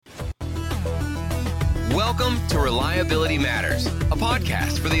Welcome to Reliability Matters, a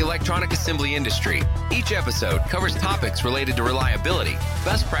podcast for the electronic assembly industry. Each episode covers topics related to reliability,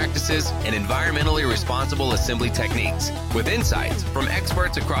 best practices, and environmentally responsible assembly techniques, with insights from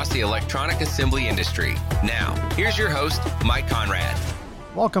experts across the electronic assembly industry. Now, here's your host, Mike Conrad.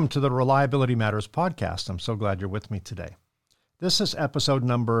 Welcome to the Reliability Matters podcast. I'm so glad you're with me today. This is episode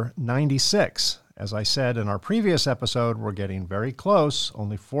number 96. As I said in our previous episode, we're getting very close,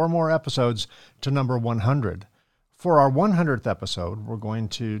 only 4 more episodes to number 100. For our 100th episode, we're going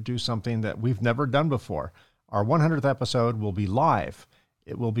to do something that we've never done before. Our 100th episode will be live.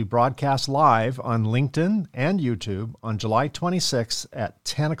 It will be broadcast live on LinkedIn and YouTube on July 26th at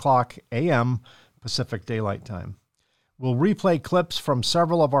 10 o'clock a.m. Pacific Daylight Time. We'll replay clips from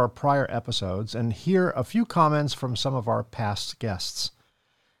several of our prior episodes and hear a few comments from some of our past guests.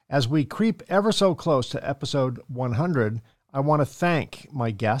 As we creep ever so close to episode 100, I want to thank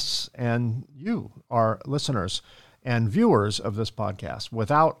my guests and you, our listeners and viewers of this podcast.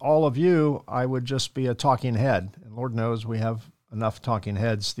 Without all of you, I would just be a talking head. And Lord knows we have enough talking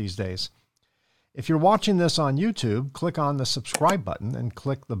heads these days. If you're watching this on YouTube, click on the subscribe button and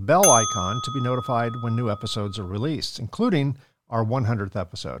click the bell icon to be notified when new episodes are released, including our 100th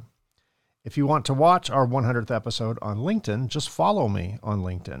episode. If you want to watch our 100th episode on LinkedIn, just follow me on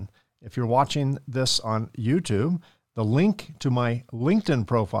LinkedIn. If you're watching this on YouTube, the link to my LinkedIn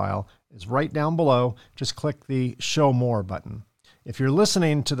profile is right down below. Just click the Show More button. If you're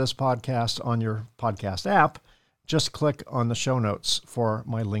listening to this podcast on your podcast app, just click on the show notes for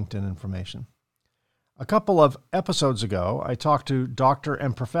my LinkedIn information. A couple of episodes ago, I talked to Dr.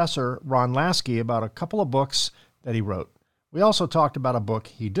 and Professor Ron Lasky about a couple of books that he wrote. We also talked about a book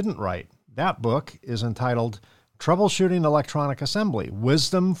he didn't write. That book is entitled Troubleshooting Electronic Assembly,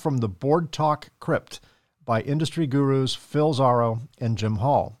 Wisdom from the Board Talk Crypt by industry gurus Phil Szaro and Jim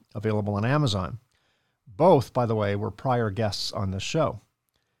Hall, available on Amazon. Both, by the way, were prior guests on this show.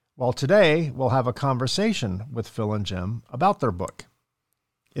 Well, today we'll have a conversation with Phil and Jim about their book.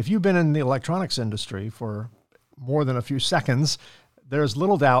 If you've been in the electronics industry for more than a few seconds, there's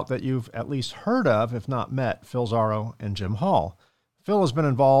little doubt that you've at least heard of, if not met, Phil Szaro and Jim Hall. Phil has been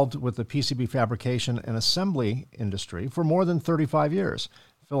involved with the PCB fabrication and assembly industry for more than 35 years.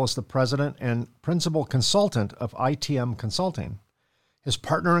 Phil is the president and principal consultant of ITM Consulting. His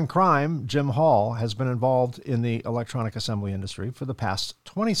partner in crime, Jim Hall, has been involved in the electronic assembly industry for the past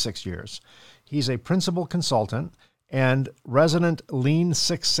 26 years. He's a principal consultant and resident Lean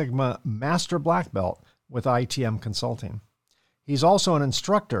Six Sigma Master Black Belt with ITM Consulting. He's also an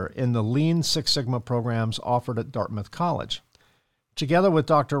instructor in the Lean Six Sigma programs offered at Dartmouth College. Together with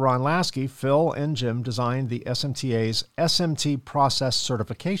Dr. Ron Lasky, Phil and Jim designed the SMTA's SMT Process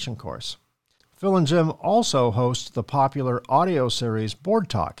Certification course. Phil and Jim also host the popular audio series Board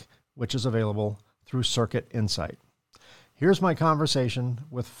Talk, which is available through Circuit Insight. Here's my conversation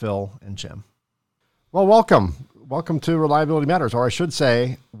with Phil and Jim. Well, welcome. Welcome to Reliability Matters, or I should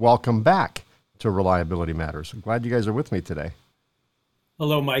say, welcome back to Reliability Matters. I'm glad you guys are with me today.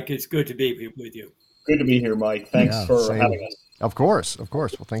 Hello, Mike. It's good to be with you. Good to be here, Mike. Thanks for having us. Of course.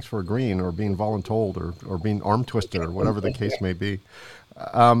 Well, thanks for agreeing or being voluntold or being arm twisted or whatever the case may be.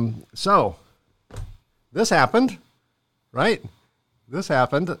 So this happened, right? This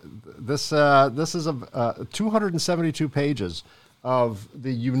happened. This is 272 pages of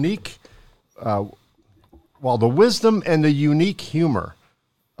the unique, the wisdom and the unique humor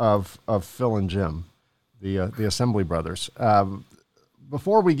of Phil and Jim, the Assembly Brothers.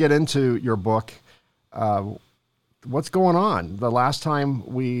 Before we get into your book, what's going on? The last time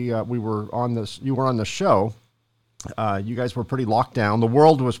we were on this, you were on the show. You guys were pretty locked down. The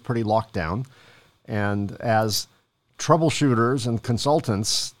world was pretty locked down, and as troubleshooters and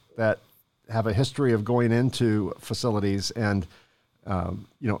consultants that have a history of going into facilities and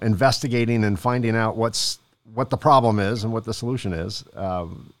investigating and finding out what the problem is and what the solution is,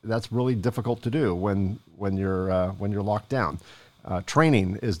 that's really difficult to do when you're locked down.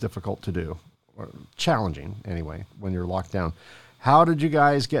 Training is difficult to do. Or challenging anyway when you're locked down. How did you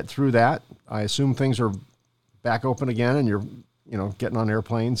guys get through that? I assume things are back open again and you're getting on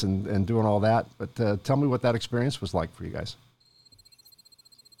airplanes and doing all that, but tell me what that experience was like for you guys.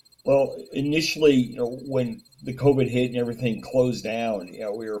 Well, initially, when the COVID hit and everything closed down,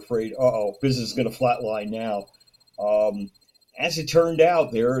 we were afraid, business is going to flatline now. As it turned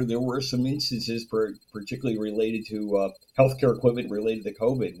out, there were some instances, particularly related to healthcare equipment related to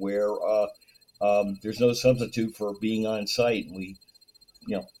COVID, where there's no substitute for being on site. We,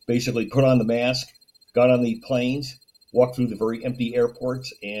 basically put on the mask, got on the planes, walked through the very empty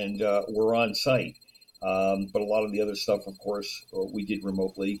airports, and were on site. But a lot of the other stuff, of course, we did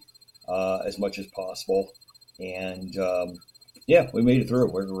remotely. as much as possible. And yeah, we made it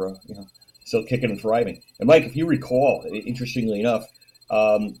through. We're still kicking and thriving. And Mike, if you recall, interestingly enough,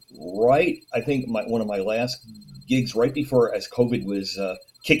 I think one of my last gigs right before as COVID was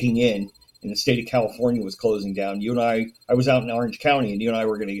kicking in the state of California was closing down. You and I was out in Orange County, and you and I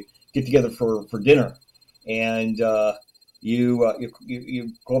were going to get together for dinner. And you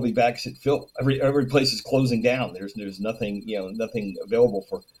called me back and said, Phil, every place is closing down. There's nothing nothing available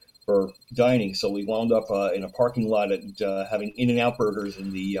for dining. So we wound up in a parking lot at having In-N-Out burgers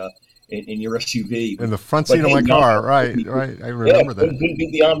in the in your SUV in the front seat of my car. Right. I remember that. Couldn't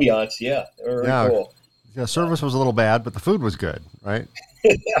beat the ambiance. Yeah, very cool. Yeah, service was a little bad, but the food was good, right?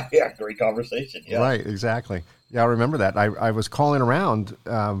 yeah, great conversation. Yeah, right, exactly. Yeah, I remember that. I was calling around,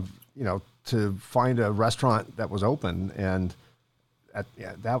 to find a restaurant that was open, and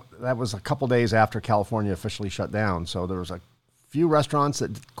that was a couple days after California officially shut down. So there was a few restaurants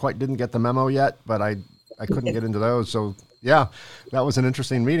that quite didn't get the memo yet, but I couldn't get into those. So yeah, that was an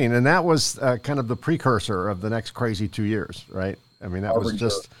interesting meeting, and that was kind of the precursor of the next crazy 2 years, right? I mean, that was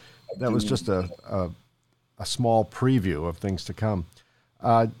just a small preview of things to come.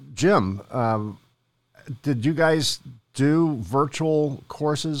 Jim, did you guys do virtual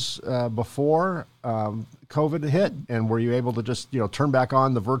courses before COVID hit? And were you able to just, turn back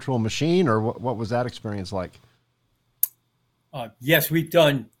on the virtual machine, or what was that experience like? Yes, we've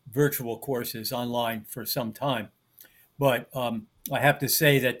done virtual courses online for some time, but I have to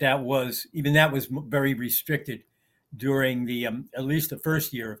say that was very restricted during the at least the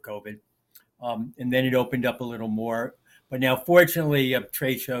first year of COVID, and then it opened up a little more. But now, fortunately,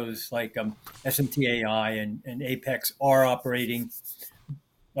 trade shows like SMTAI and Apex are operating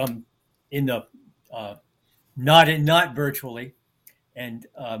in the not virtually, and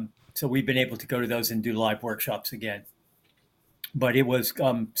so we've been able to go to those and do live workshops again. But it was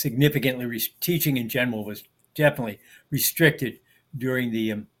significantly teaching in general was definitely restricted during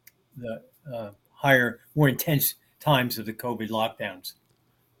the higher, more intense times of the COVID lockdowns.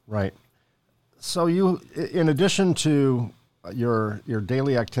 Right. So you, in addition to your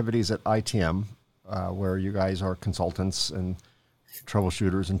daily activities at ITM, where you guys are consultants and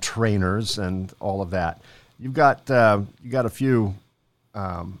troubleshooters and trainers and all of that, you've got a few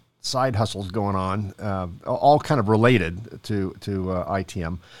side hustles going on, all kind of related to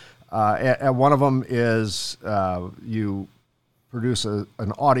ITM. And one of them is you produce an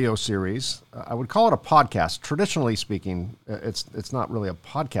audio series. I would call it a podcast. Traditionally speaking, it's not really a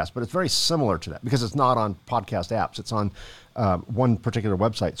podcast, but it's very similar to that because it's not on podcast apps. It's on one particular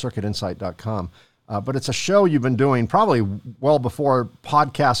website, circuitinsight.com. But it's a show you've been doing probably well before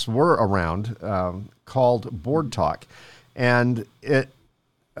podcasts were around, called Board Talk. And it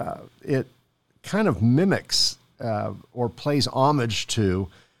kind of mimics or plays homage to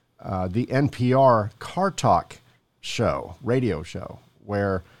the NPR Car Talk radio show,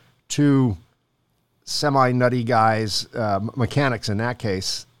 where two semi-nutty guys, mechanics in that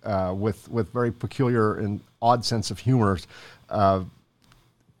case, with very peculiar and odd sense of humor,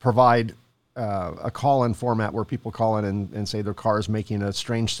 provide a call-in format where people call in and say their car is making a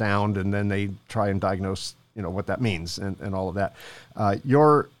strange sound, and then they try and diagnose what that means and all of that.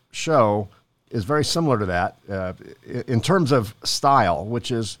 Your show is very similar to that in terms of style, which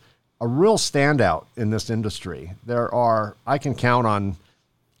is a real standout in this industry. I can count on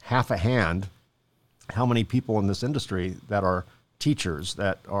half a hand how many people in this industry that are teachers,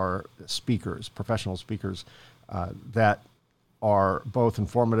 that are speakers, professional speakers, that are both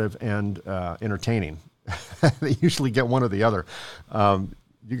informative and entertaining. They usually get one or the other.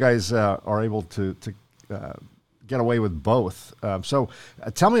 You guys are able to get away with both. So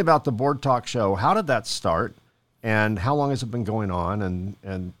tell me about the Board Talk show. How did that start, and how long has it been going on?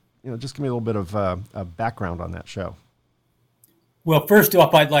 And just give me a little bit of a background on that show. Well, first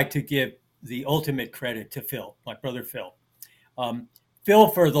off, I'd like to give the ultimate credit to Phil, my brother Phil. Phil,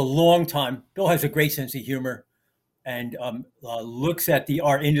 for the long time, Phil has a great sense of humor and looks at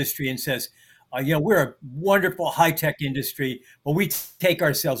our industry and says, we're a wonderful high-tech industry, but we take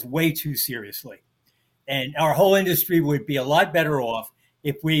ourselves way too seriously. And our whole industry would be a lot better off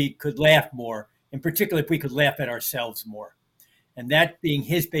if we could laugh more, in particular if we could laugh at ourselves more. And that being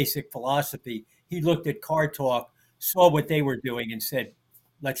his basic philosophy, he looked at Car Talk, saw what they were doing, and said,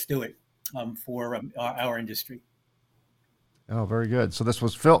 let's do it for our industry. Oh, very good. So this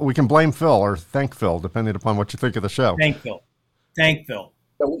was Phil. We can blame Phil or thank Phil, depending upon what you think of the show. Thank Phil.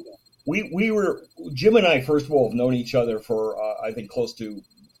 Jim and I, first of all, have known each other for, I think, close to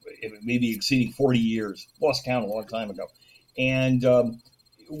maybe exceeding 40 years. Lost count a long time ago. And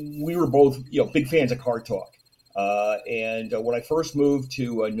we were both, big fans of Car Talk. And when I first moved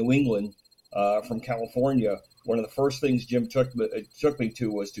to New England from California, one of the first things Jim took me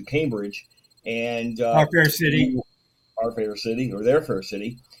to was to Cambridge, and our fair city, or their fair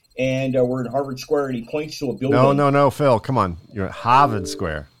city. And we're in Harvard Square, and he points to a building. No, Phil, come on. You're at Harvard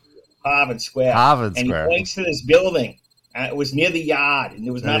Square. Harvard Square. Harvard and Square. He points to this building. It was near the yard, and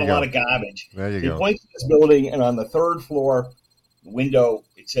there was not a lot of garbage. There you go. He points to this building, and on the third floor window,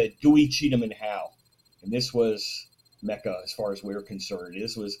 it said Dewey, Cheatham, and Howe. And this was Mecca as far as we were concerned.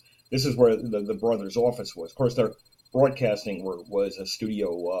 This is where the brothers' office was. Of course, their broadcasting was a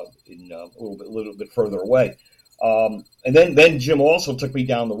studio in a little bit further away. And then Jim also took me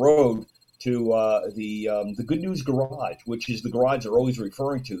down the road to the Good News Garage, which is the garage they're always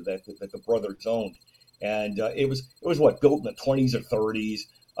referring to that the brothers owned. And it was built in the 20s or 30s.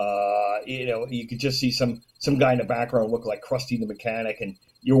 You could just see some guy in the background look like Krusty the Mechanic, and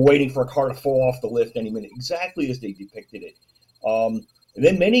you're waiting for a car to fall off the lift any minute, exactly as they depicted it. And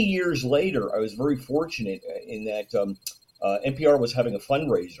then many years later, I was very fortunate in that NPR was having a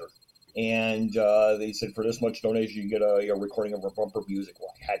fundraiser. And they said, for this much donation, you get a recording of our bumper music.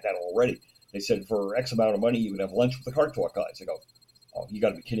 Well, I had that already. They said, for X amount of money, you would have lunch with the Car Talk guys. I go, oh, you got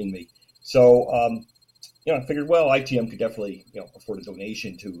to be kidding me. So, I figured, well, ITM could definitely, afford a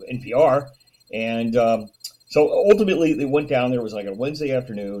donation to NPR. And so ultimately, they went down there. It was like a Wednesday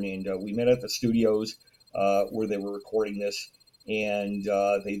afternoon, and we met at the studios where they were recording this. And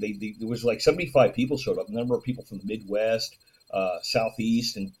there was like 75 people showed up, a number of people from the Midwest,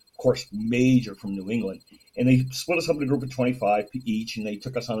 Southeast, and of course, major from New England. And they split us up in a group of 25 each, and they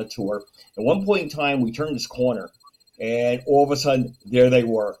took us on a tour. At one point in time, we turned this corner, and all of a sudden, there they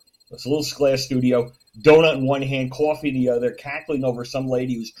were. It's a little glass studio, donut in one hand, coffee in the other, cackling over some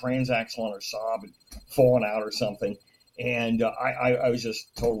lady who's transaxle on her Saab and falling out or something. And I was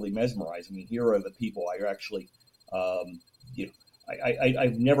just totally mesmerized. I mean, here are the people I actually,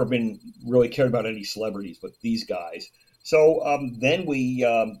 I've never been really cared about any celebrities, but these guys. So then we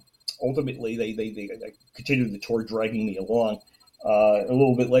ultimately they continued the tour, dragging me along. A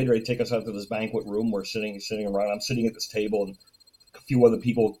little bit later, they take us out to this banquet room. We're sitting around. I'm sitting at this table, and a few other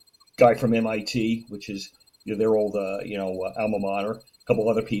people. Guy from MIT, which is their old alma mater. A couple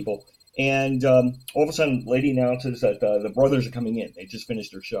other people, and all of a sudden, lady announces that the brothers are coming in. They just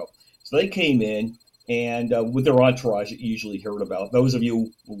finished their show, so they came in and with their entourage that you usually heard about. Those of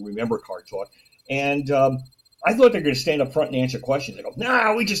you who remember Car Talk, and I thought they were going to stand up front and answer questions. They go,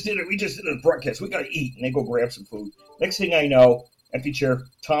 "No, we just did it. We just did a broadcast. We got to eat." And they go grab some food. Next thing I know, empty chair.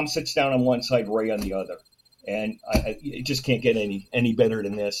 Tom sits down on one side, Ray on the other, and it just can't get any better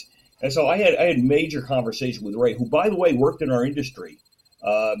than this. And so I had major conversation with Ray, who, by the way, worked in our industry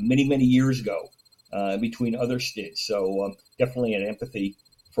many years ago between other stints. So definitely an empathy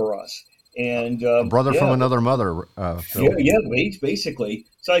for us. And a brother from another mother. Phil. Yeah, basically.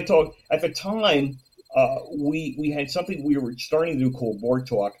 So I talked at the time. We had something we were starting to do called Board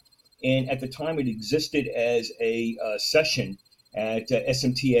Talk, and at the time it existed as a session at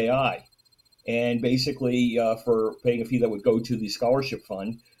SMTAI, and basically for paying a fee that would go to the scholarship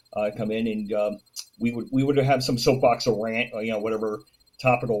fund. Come in and we would have some soapbox or rant, or, whatever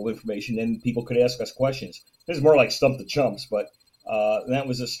topical information. Then people could ask us questions. This is more like Stump the Chumps, but that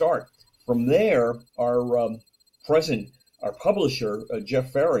was a start. From there, our publisher,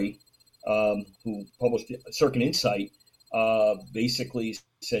 Jeff Ferry, who published Circuit Insight, basically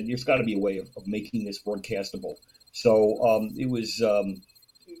said, there's got to be a way of making this broadcastable. So it was,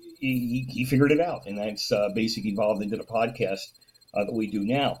 he figured it out, and that's basically evolved into the podcast that we do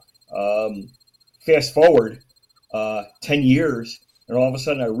now. Fast forward 10 years, and all of a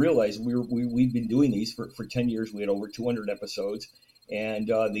sudden I realized we've been doing these for 10 years. We had over 200 episodes, and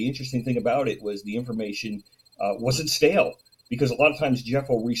the interesting thing about it was the information wasn't stale, because a lot of times Jeff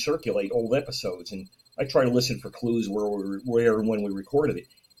will recirculate old episodes, and I try to listen for clues where and when we recorded it,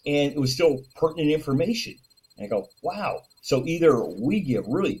 and it was still pertinent information. And I go, wow, so either we give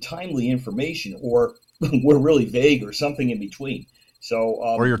really timely information, or we're really vague, or something in between. So,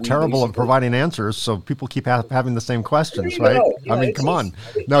 or you're terrible at providing answers, so people keep having the same questions, right? Yeah, I mean, come on.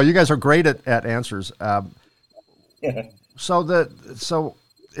 No, you guys are great at answers. Yeah. So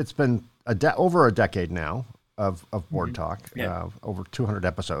it's been over a decade now of Board Talk, over 200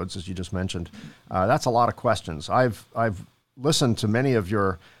 episodes, as you just mentioned. That's a lot of questions. I've listened to many of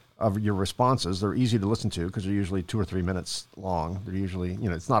your responses. They're easy to listen to because they're usually 2 or 3 minutes long. They're usually,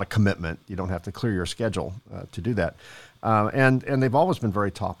 it's not a commitment. You don't have to clear your schedule to do that. And they've always been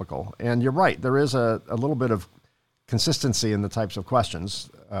very topical. And you're right, there is a little bit of consistency in the types of questions.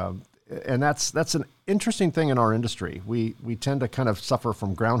 And that's an interesting thing in our industry. We tend to kind of suffer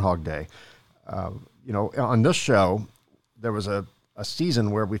from Groundhog Day. on this show, there was a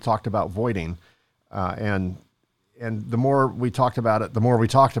season where we talked about voiding, and the more we talked about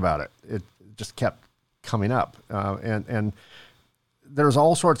it, it just kept coming up. And there's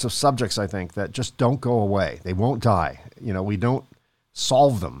all sorts of subjects, I think, that just don't go away. They won't die. We don't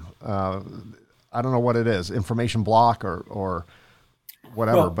solve them. I don't know what it is, information block or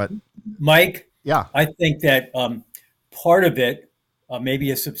whatever, Well, but Mike, yeah, I think that part of it,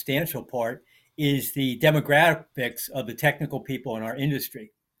 maybe a substantial part, is the demographics of the technical people in our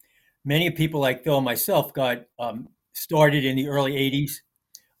industry. Many people like Phil and myself got started in the early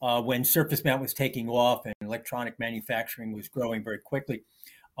 80s when surface mount was taking off and electronic manufacturing was growing very quickly.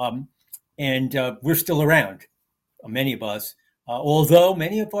 And we're still around, many of us, although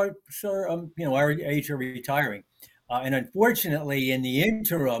many of our age are retiring. And unfortunately, in the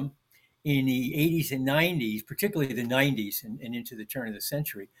interim, in the 80s and 90s, particularly the 90s and into the turn of the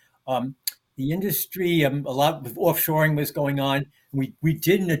century, the industry, a lot of offshoring was going on. We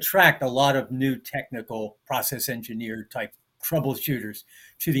didn't attract a lot of new technical process engineer type troubleshooters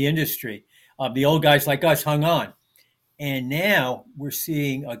to the industry. The old guys like us hung on. And now we're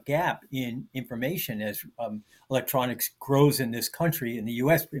seeing a gap in information as electronics grows in this country, in the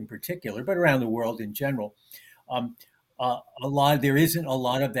US in particular, but around the world in general. There isn't a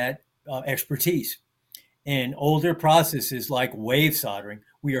lot of that expertise. And older processes like wave soldering,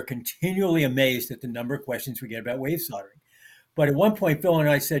 we are continually amazed at the number of questions we get about wave soldering. But at one point, Phil and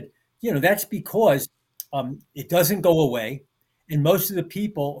I said, that's because it doesn't go away. And most of the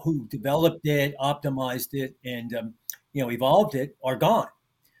people who developed it, optimized it, and evolved it are gone.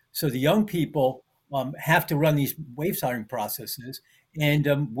 So the young people have to run these wave soldering processes. And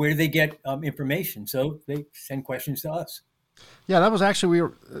where do they get information? So they send questions to us. Yeah, that was actually,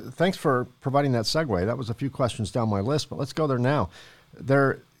 thanks for providing that segue. That was a few questions down my list, but let's go there now.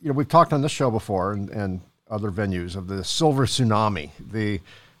 We've talked on this show before and other venues of the silver tsunami, the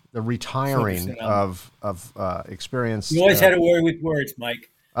retiring of experience. You always had a worry with words, Mike.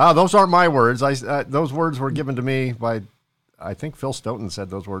 Those aren't my words. Those words were given to me by, I think Phil Stoughton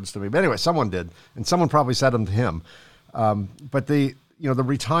said those words to me. But anyway, someone did, and someone probably said them to him. But the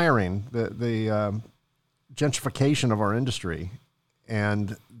retiring, the gentrification of our industry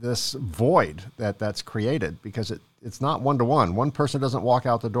and this void that's created, because it's not one-to-one. One person doesn't walk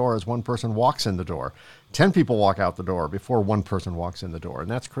out the door as one person walks in the door. 10 people walk out the door before one person walks in the door, and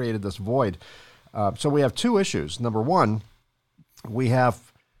that's created this void. So we have two issues. Number one, we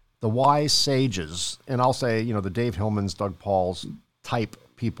have the wise sages, and I'll say, the Dave Hillmans, Doug Pauls type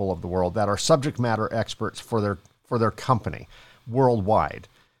people of the world that are subject matter experts for their company worldwide.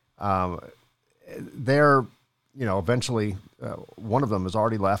 They're, eventually one of them has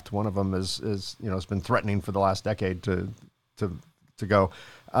already left. One of them is has been threatening for the last decade to go.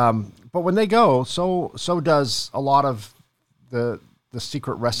 But when they go, so does a lot of the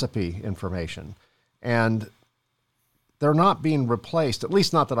secret recipe information, and they're not being replaced, at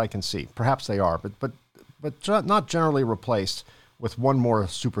least not that I can see. Perhaps they are, but not generally replaced with one more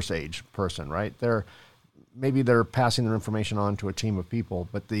super sage person, right? Maybe they're passing their information on to a team of people,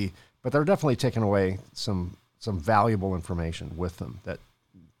 but they're definitely taking away some valuable information with them that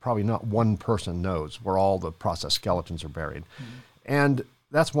probably not one person knows, where all the process skeletons are buried. Mm-hmm. And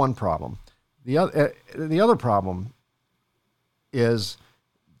that's one problem. The other problem is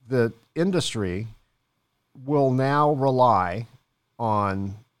the industry will now rely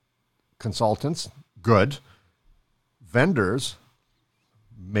on consultants, good, vendors,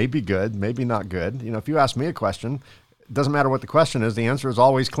 maybe good, maybe not good. If you ask me a question, it doesn't matter what the question is, the answer is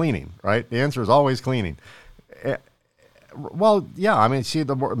always cleaning, right? The answer is always cleaning. Well, yeah, see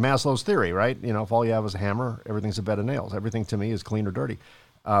the Maslow's theory, right? If all you have is a hammer, everything's a bed of nails. Everything to me is clean or dirty.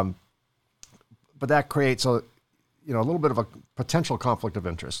 But that creates a little bit of a potential conflict of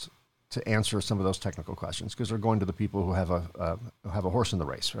interest to answer some of those technical questions, because they're going to the people who have a horse in the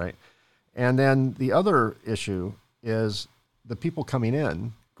race, right? And then the other issue is the people coming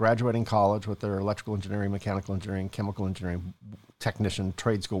in, graduating college with their electrical engineering, mechanical engineering, chemical engineering, technician,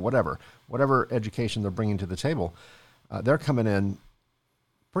 trade school, whatever education they're bringing to the table, they're coming in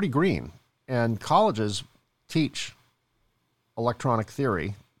pretty green. And colleges teach electronic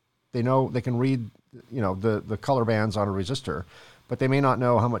theory. They know they can read, the color bands on a resistor, but they may not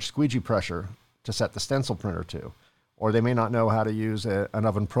know how much squeegee pressure to set the stencil printer to, or they may not know how to use an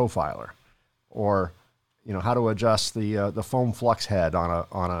oven profiler, or how to adjust the foam flux head on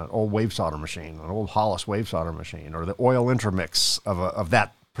an old wave solder machine, an old Hollis wave solder machine, or the oil intermix of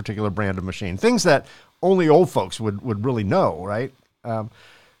that particular brand of machine. Things that only old folks would really know, right?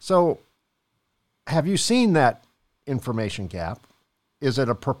 So have you seen that information gap? Is it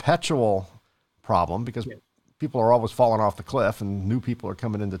a perpetual problem because people are always falling off the cliff and new people are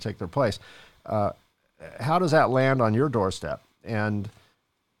coming in to take their place. How does that land on your doorstep? And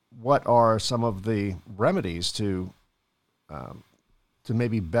what are some of the remedies to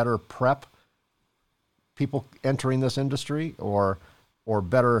maybe better prep people entering this industry, or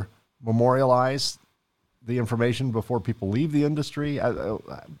better memorialize the information before people leave the industry?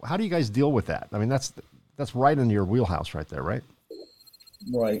 How do you guys deal with that? I mean, that's right in your wheelhouse right there, right?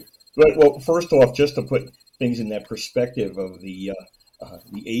 Right. Well, first off, just to put things in that perspective of the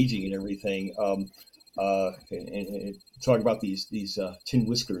aging and everything, and talk about these tin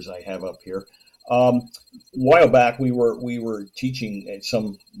whiskers I have up here. A while back, we were teaching at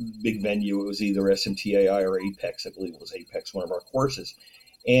some big venue. It was either SMTAI or Apex. I believe it was Apex, one of our courses.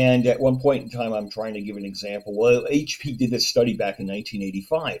 And at one point in time, I'm trying to give an example. Well, HP did this study back in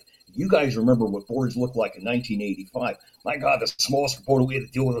 1985. You guys remember what boards looked like in 1985. My God, the smallest component we had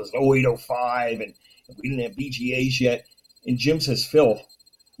to deal with was 0805, and we didn't have BGAs yet. And Jim says, Phil,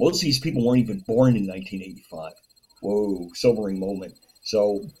 most of these people weren't even born in 1985. Whoa, sobering moment.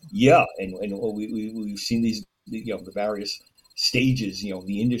 So, yeah, and we've seen these, the various stages,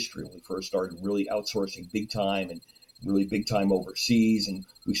 the industry when we first started really outsourcing big time and really big time overseas. And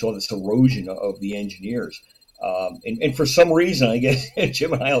we saw this erosion of the engineers. And for some reason, I guess,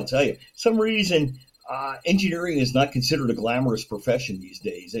 Jim and I will tell you, engineering is not considered a glamorous profession these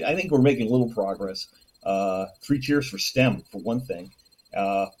days. I think we're making a little progress. 3 cheers for STEM, for one thing.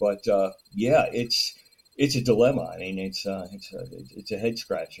 But it's a dilemma. I mean, it's a head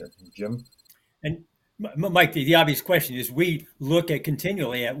scratcher. Jim? And Mike, the obvious question is we look at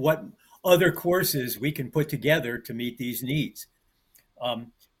continually at what other courses we can put together to meet these needs.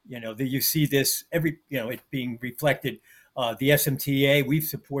 You see this it being reflected. The SMTA, we've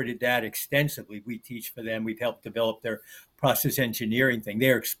supported that extensively. We teach for them. We've helped develop their process engineering thing.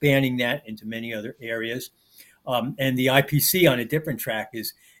 They're expanding that into many other areas. And the IPC on a different track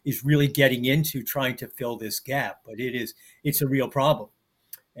is really getting into trying to fill this gap, but it's a real problem.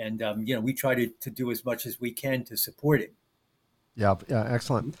 And, we try to do as much as we can to support it. Yeah,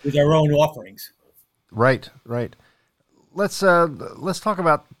 excellent. With our own offerings. Right. Let's talk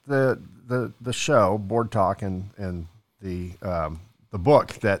about the show, Board Talk, and the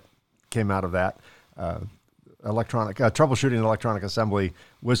book that came out of that, Troubleshooting Electronic Assembly,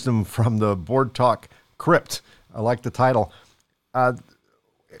 Wisdom from the Board Talk Crypt. I like the title.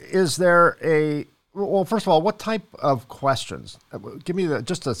 Is there first of all, what type of questions? Give me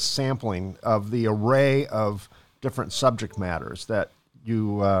just a sampling of the array of different subject matters that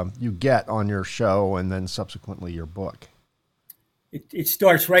you get on your show and then subsequently your book. It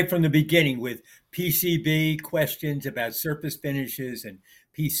starts right from the beginning with PCB questions about surface finishes and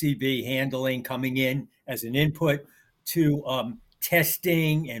PCB handling coming in as an input to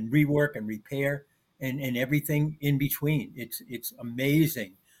testing and rework and repair and everything in between. It's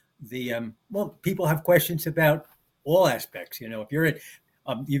amazing. People have questions about all aspects. If you're if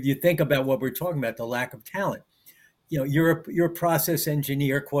you think about what we're talking about, the lack of talent. You're a process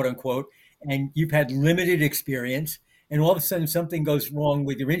engineer, quote unquote, and you've had limited experience. And all of a sudden something goes wrong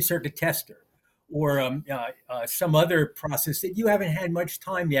with your in-circuit tester or some other process that you haven't had much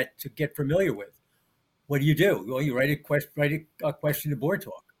time yet to get familiar with. What do? Well, you write a question to Board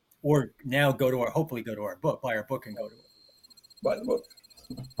Talk, or now hopefully go to our book, buy our book and go to it. Buy the book.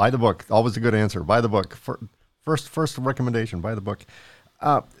 Buy the book. Always a good answer. Buy the book. First recommendation, buy the book.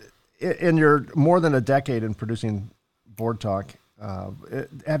 In your more than a decade in producing Board Talk,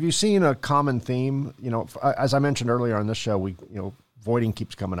 have you seen a common theme? As I mentioned earlier on this show, voiding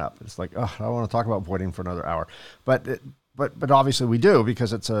keeps coming up. It's like, I don't want to talk about voiding for another hour, but obviously we do,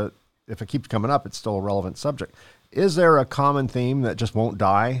 because if it keeps coming up, it's still a relevant subject. Is there a common theme that just won't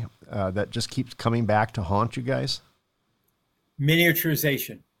die, that just keeps coming back to haunt you guys?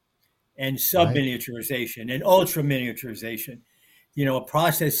 Miniaturization and sub-miniaturization and ultra miniaturization. A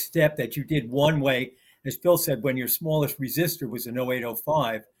process step that you did one way, as Phil said, when your smallest resistor was an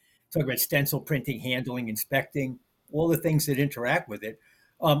 0805, talk about stencil printing, handling, inspecting, all the things that interact with it.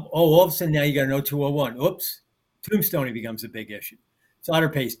 All of a sudden now you got an 0201. Oops, tombstoning becomes a big issue. Solder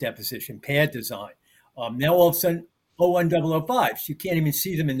paste deposition, pad design. Now all of a sudden 01005s, you can't even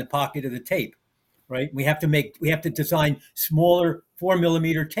see them in the pocket of the tape, right? We have to design smaller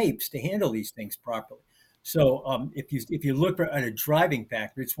 4mm tapes to handle these things properly. So if you look at a driving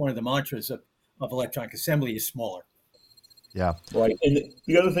factor, it's one of the mantras of electronic assembly is smaller. Yeah. Right. And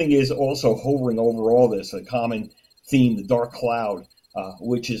the other thing is also hovering over all this, a common theme, the dark cloud,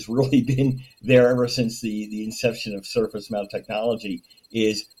 which has really been there ever since the inception of surface mount technology,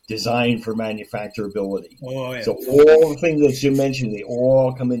 is designed for manufacturability. Oh, yeah. So all the things that Jim mentioned, they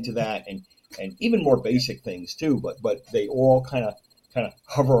all come into that. And and even more basic things too. But they all kind of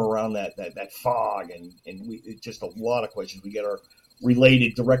hover around that fog, and it's just a lot of questions we get are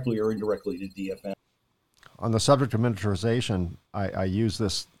related directly or indirectly to DFM. On the subject of miniaturization, I use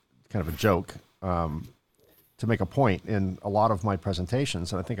this kind of a joke to make a point in a lot of my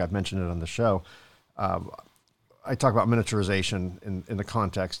presentations, and I think I've mentioned it on the show. I talk about miniaturization in the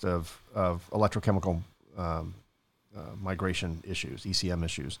context of electrochemical migration issues, ECM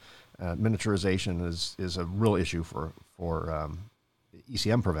issues. Miniaturization is a real issue for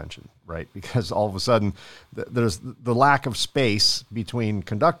ECM prevention, right? Because all of a sudden there's the lack of space between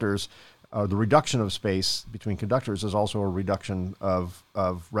conductors. The reduction of space between conductors is also a reduction of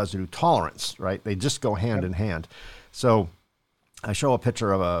residue tolerance, right? They just go hand in hand. So I show a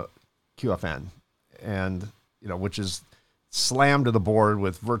picture of a QFN, and which is slammed to the board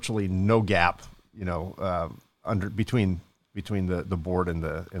with virtually no gap, under between the board and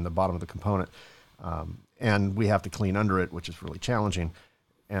the bottom of the component, and we have to clean under it, which is really challenging.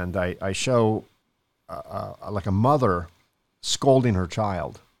 And I show like a mother scolding her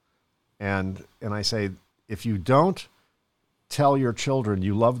child, and I say, if you don't tell your children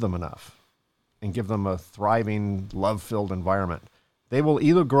you love them enough and give them a thriving, love-filled environment, they will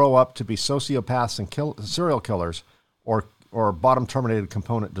either grow up to be sociopaths and serial killers, or bottom terminated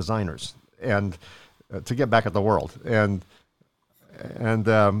component designers, and to get back at the world. That's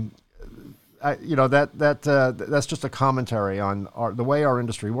just a commentary on the way our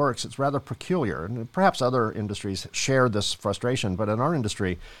industry works. It's rather peculiar, and perhaps other industries share this frustration, but in our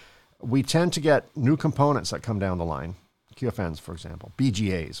industry, we tend to get new components that come down the line, QFNs, for example,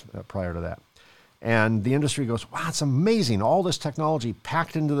 BGAs prior to that. And the industry goes, wow, it's amazing. All this technology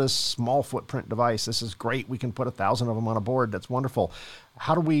packed into this small footprint device. This is great. We can put 1,000 of them on a board. That's wonderful.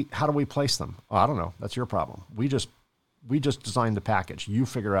 How do we place them? Oh, I don't know. That's your problem. We just designed the package. You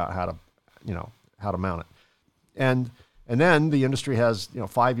figure out how to mount it. And then the industry has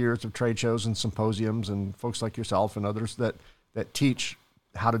 5 years of trade shows and symposiums and folks like yourself and others that teach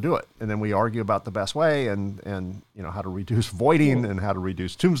how to do it. And then we argue about the best way and how to reduce voiding and how to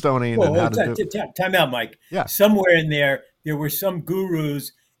reduce tombstoning and how to do it. Time out, Mike. Yeah. Somewhere in there were some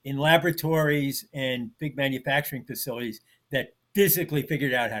gurus in laboratories and big manufacturing facilities that physically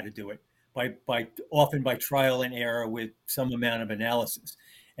figured out how to do it often by trial and error with some amount of analysis.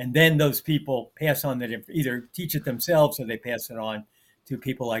 And then those people pass on that, either teach it themselves or they pass it on to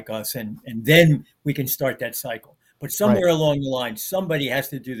people like us. And then we can start that cycle. But somewhere along the line, somebody has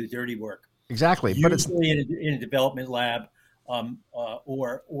to do the dirty work. Exactly. Usually but it's in a development lab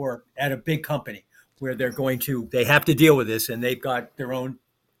or at a big company where they have to deal with this, and they've got their own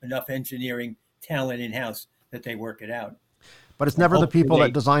enough engineering talent in-house that they work it out. But it's never the people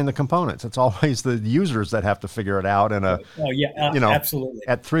that design the components. It's always the users that have to figure it out in absolutely.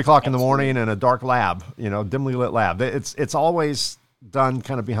 At 3:00 in the morning in a dark lab, dimly lit lab. It's always done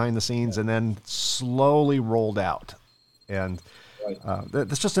kind of behind the scenes and then slowly rolled out. And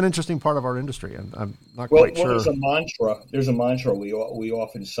that's just an interesting part of our industry. And I'm not quite sure. There's a mantra we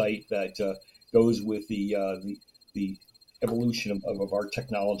often cite that goes with the evolution of our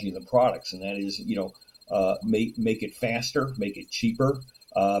technology and the products. And that is, make it faster, make it cheaper,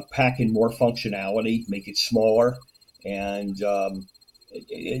 pack in more functionality, make it smaller. And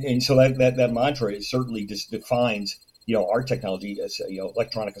so that mantra certainly just defines our technology as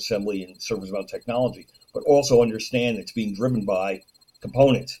electronic assembly and service mount technology, but also understand it's being driven by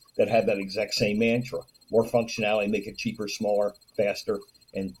components that have that exact same mantra: more functionality, make it cheaper, smaller, faster,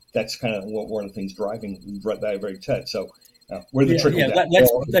 and that's kind of one of the things driving that very tech. So we're the trickle down.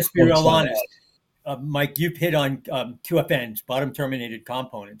 Let's be real honest, Mike. You've hit on QFNs, bottom terminated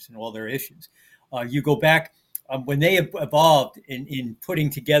components, and all their issues. You go back. When they evolved in putting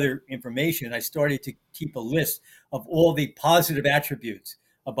together information, I started to keep a list of all the positive attributes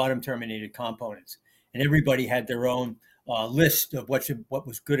of bottom terminated components. And everybody had their own list of what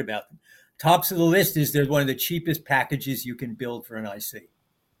was good about them. Tops of the list is they're one of the cheapest packages you can build for an IC.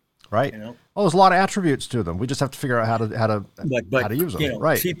 Right. Well, there's a lot of attributes to them. We just have to figure out how to use them.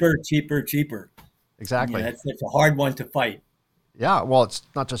 Right. Cheaper. Exactly. That's a hard one to fight. Yeah, well, it's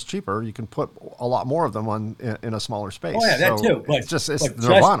not just cheaper. You can put a lot more of them in a smaller space. Oh, yeah, that too. But it's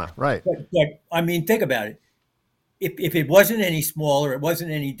nirvana, right? But I mean, think about it. If it wasn't any smaller, it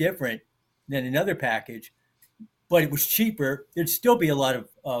wasn't any different than another package, but it was cheaper, there'd still be a lot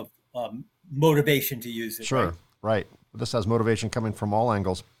of motivation to use it. Sure, right. This has motivation coming from all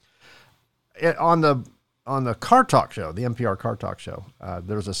angles. On the Car Talk show, the NPR Car Talk show,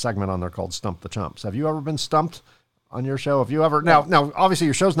 there's a segment on there called Stump the Chumps. Have you ever been stumped on your show? Have you ever now obviously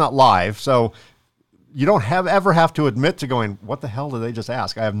your show's not live, so you don't ever have to admit to going, what the hell did they just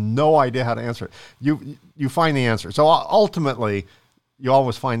ask? I have no idea how to answer it. You find the answer. So ultimately, you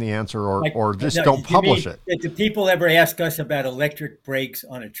always find the answer, or just don't publish it. Do people ever ask us about electric brakes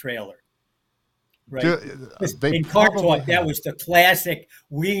on a trailer? Right. In Car Talk, that was the classic.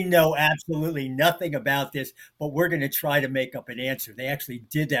 We know absolutely nothing about this, but we're going to try to make up an answer. They actually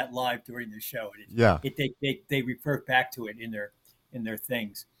did that live during the show. They refer back to it in their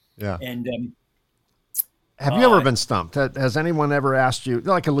things. Yeah. And have you ever been stumped? Has anyone ever asked you,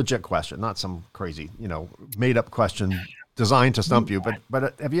 like a legit question, not some crazy, made up question designed to stump you,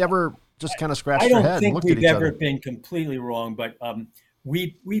 but have you ever just kind of scratched your head and looked at each other? I don't think we've ever been completely wrong, but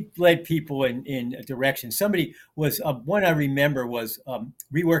we led people in a direction. Somebody was one I remember was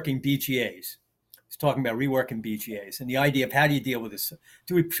reworking BGAs. He's talking about reworking BGAs and the idea of how do you deal with this?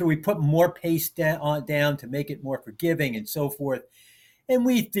 Should we put more paste down to make it more forgiving and so forth? And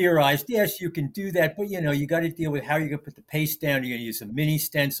we theorized, yes, you can do that, but you got to deal with how you're going to put the paste down. You're going to use a mini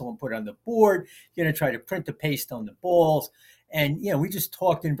stencil and put it on the board. You're going to try to print the paste on the balls. And we just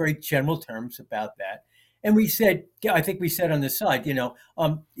talked in very general terms about that. And we said, I think we said on the side,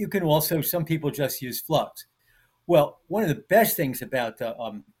 you can also, some people just use flux. Well, one of the best things about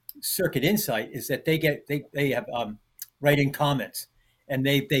Circuit Insight is that they have write-in comments, and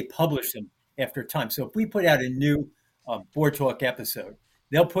they publish them after time. So if we put out a new Board Talk episode,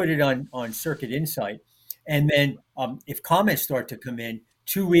 they'll put it on Circuit Insight, and then if comments start to come in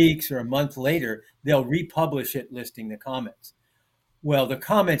 2 weeks or a month later, they'll republish it listing the comments. Well, the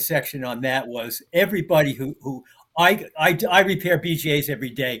comment section on that was everybody who I repair BGAs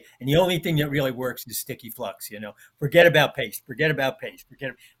every day, and the only thing that really works is sticky flux. Forget about paste.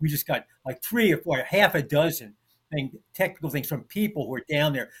 We just got like 3 or 4, half a dozen technical things from people who are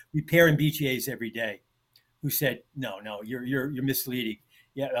down there repairing BGAs every day, who said, no, you're misleading.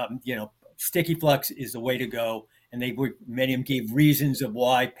 Yeah, sticky flux is the way to go. And many of them gave reasons of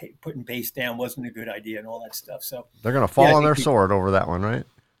why putting paste down wasn't a good idea and all that stuff. So they're going to fall on their sword over that one, right?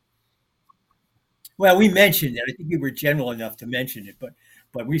 Well, we mentioned it. I think we were general enough to mention it,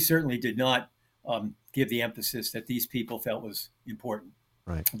 but we certainly did not give the emphasis that these people felt was important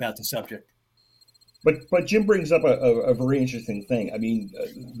about the subject. But Jim brings up a very interesting thing. I mean,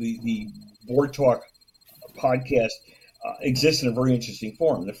 the Board Talk podcast exists in a very interesting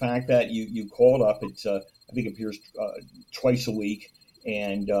form. The fact that you called up, it's I think it appears twice a week,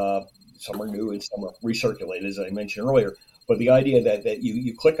 and some are new and some are recirculated, as I mentioned earlier. But the idea that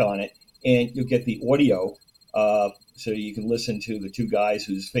you click on it and you get the audio, so you can listen to the two guys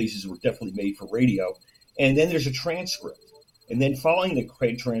whose faces were definitely made for radio, and then there's a transcript, and then following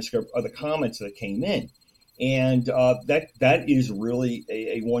the transcript are the comments that came in, and that is really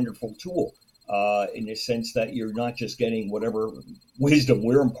a wonderful tool. In the sense that you're not just getting whatever wisdom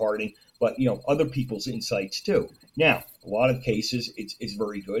we're imparting, but other people's insights too. Now, a lot of cases it's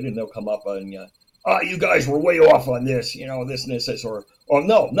very good, and they'll come up and you guys were way off on this, this, or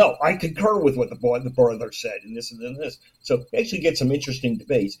no, I concur with what the brother said, and this and this. So we actually get some interesting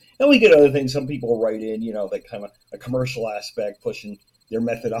debates, and we get other things. Some people write in, that kind of a commercial aspect, pushing their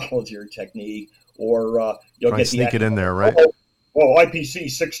methodology or technique, or you'll get sneak it in there, right? Well, IPC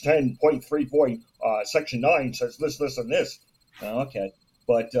 610.3 Section 9 says this, and this. Okay,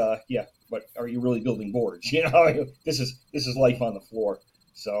 but but are you really building boards? This is life on the floor.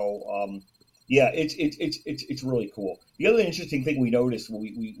 So it's really cool. The other interesting thing we noticed when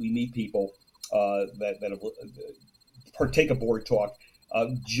we meet people that partake of Board Talk,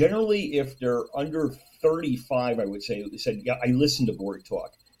 generally if they're under 35, I would say, they said, yeah, I listen to Board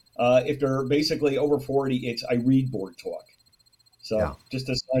Talk. If they're basically over 40, it's I read Board Talk. So just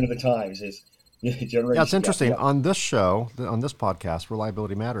a sign of the times is generation. Yeah, it's interesting. On this show, on this podcast,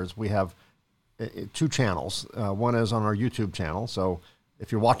 Reliability Matters, we have 2 channels. One is on our YouTube channel. So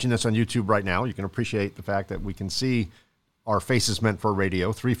if you're watching this on YouTube right now, you can appreciate the fact that we can see our faces meant for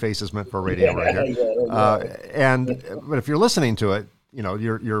radio, 3 faces meant for radio right here. But if you're listening to it,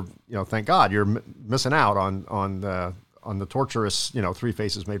 you're thank God you're missing out on the torturous 3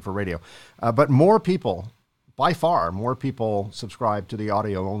 faces made for radio. But more people. By far, more people subscribe to the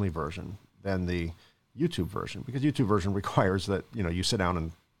audio-only version than the YouTube version, because YouTube version requires that you sit down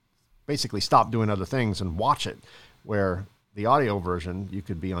and basically stop doing other things and watch it, where the audio version, you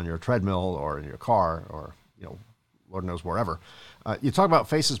could be on your treadmill or in your car or Lord knows wherever. You talk about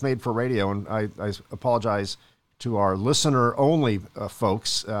faces made for radio, and I apologize to our listener-only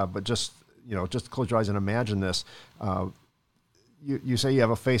folks, but just close your eyes and imagine this. You say you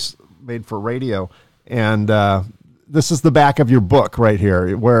have a face made for radio. And this is the back of your book right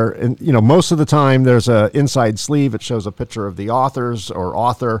here, where, most of the time there's a inside sleeve. It shows a picture of the authors or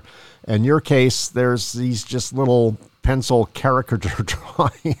author. In your case, there's these just little pencil caricature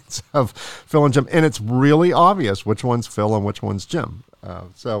drawings of Phil and Jim, and it's really obvious which one's Phil and which one's Jim.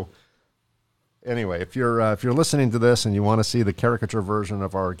 So anyway, if you're listening to this and you want to see the caricature version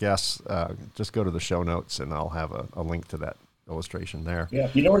of our guests, just go to the show notes and I'll have a link to that illustration there. Yeah,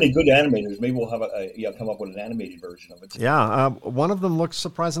 if you know any good animators, maybe we'll have come up with an animated version of it. Yeah, one of them looks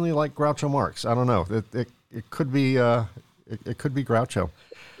surprisingly like Groucho Marx. I don't know. It could be it could be Groucho.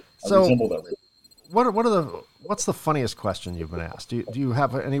 So, what's the funniest question you've been asked? Do you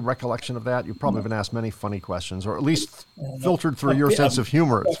have any recollection of that? You've probably been asked many funny questions, or at least filtered through your sense of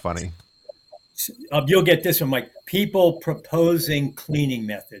humor. It's funny. You'll get this one, Mike. People proposing cleaning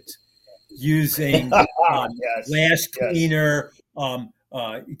methods using glass cleaner,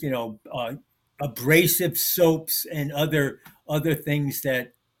 abrasive soaps, and other things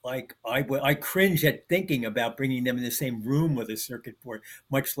that. Like I cringe at thinking about bringing them in the same room with a circuit board,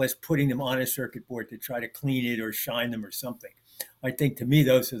 much less putting them on a circuit board to try to clean it or shine them or something. I think to me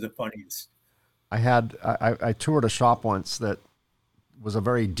those are the funniest. I toured a shop once that was a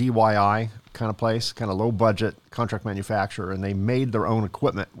very DIY kind of place, kind of low budget contract manufacturer, and they made their own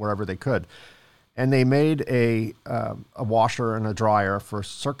equipment wherever they could. And they made a washer and a dryer for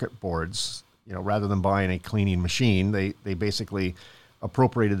circuit boards. Rather than buying a cleaning machine, they basically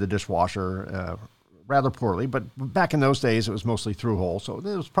appropriated the dishwasher rather poorly, but back in those days it was mostly through hole, so it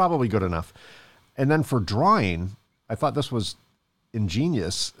was probably good enough. And then for drying, I thought this was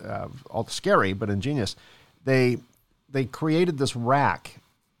ingenious, all scary but ingenious. They created this rack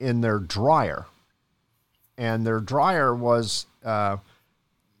in their dryer, and their dryer was has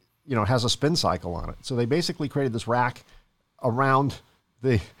a spin cycle on it. So they basically created this rack around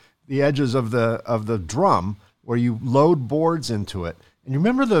the edges of the drum where you load boards into it. And you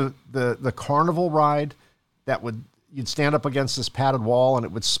remember the carnival ride you'd stand up against this padded wall and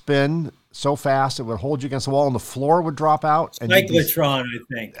it would spin so fast it would hold you against the wall and the floor would drop out. Cyclotron, I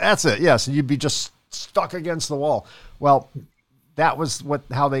think. That's it, yes. And you'd be just stuck against the wall. Well, that was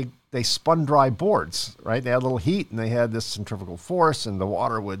how they spun dry boards, right? They had a little heat and they had this centrifugal force and the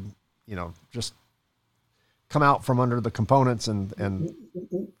water would, just come out from under the components and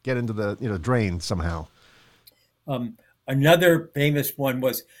get into the, drain somehow. Another famous one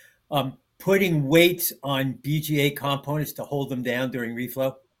was putting weights on BGA components to hold them down during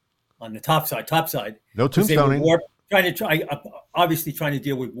reflow on the top side. No tombstoning. Obviously trying to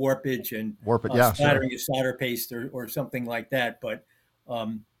deal with warpage and splattering of solder paste or something like that. But,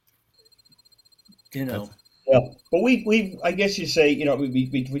 Yeah, but we I guess you say,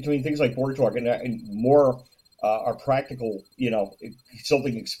 between things like board talk and more our practical,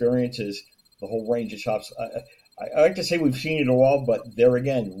 consulting experiences, the whole range of shops. I like to say we've seen it all, but there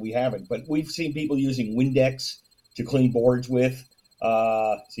again, we haven't. But we've seen people using Windex to clean boards with,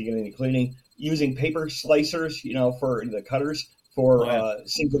 so you get any cleaning. Using paper slicers, for the cutters for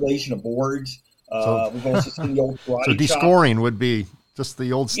singulation of boards. We've also seen the old karate So descoring would be just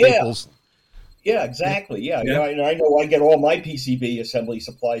the old staples. Yeah, exactly. Yeah. I know I get all my PCB assembly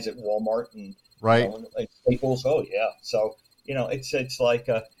supplies at Walmart and and Staples. Oh yeah. So it's like.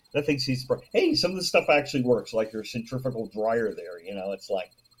 Nothing seems to. Hey, some of the stuff actually works, like your centrifugal dryer there. It's like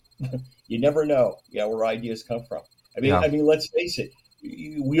you never know, where ideas come from. I mean, let's face it.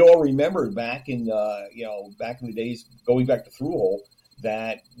 We all remember back in the days, going back to through hole,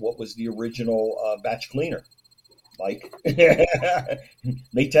 that what was the original batch cleaner, like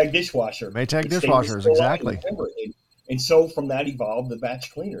Maytag dishwasher. Maytag dishwashers, exactly. And so from that evolved the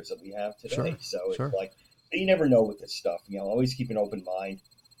batch cleaners that we have today. Sure, so it's like you never know with this stuff. Always keep an open mind.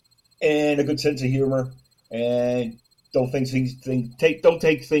 And a good sense of humor, and don't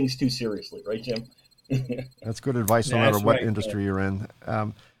take things too seriously, right, Jim? That's good advice, no matter what industry you're in.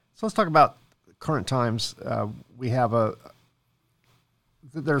 So let's talk about current times. We have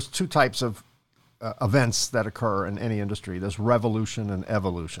there's two types of events that occur in any industry. There's revolution and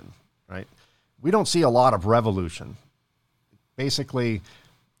evolution, right? We don't see a lot of revolution. Basically,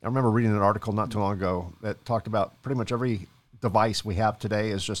 I remember reading an article not too long ago that talked about pretty much every device we have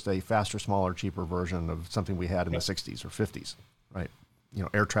today is just a faster, smaller, cheaper version of something we had in the 60s or 50s, right?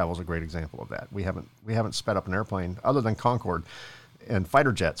 Air travel is a great example of that. We haven't sped up an airplane other than Concorde and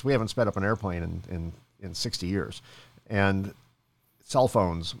fighter jets. We haven't sped up an airplane in 60 years. And cell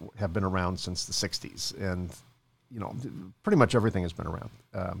phones have been around since the 60s. And, pretty much everything has been around.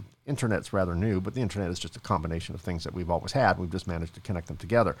 Internet's rather new, but the internet is just a combination of things that we've always had. We've just managed to connect them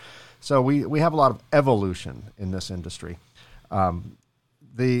together. So we have a lot of evolution in this industry.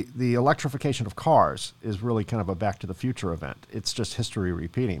 the electrification of cars is really kind of a Back to the Future event. It's just history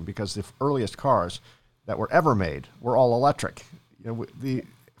repeating, because the earliest cars that were ever made were all electric. The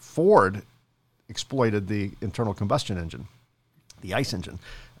Ford exploited the internal combustion engine, the ICE engine,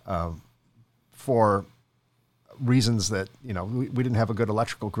 for reasons that, we didn't have a good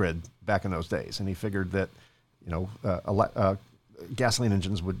electrical grid back in those days. And he figured that, gasoline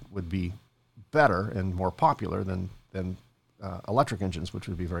engines would be better and more popular than electric engines, which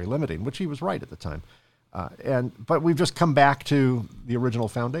would be very limiting, which he was right at the time. But we've just come back to the original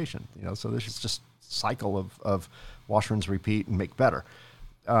foundation, so this is just cycle of wash, rinse, repeat, and make better.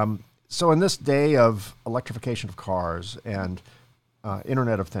 So in this day of electrification of cars and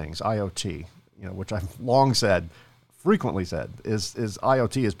Internet of Things, IoT, which I've long said, frequently said, is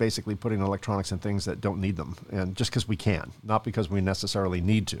IoT is basically putting electronics in things that don't need them, and just because we can, not because we necessarily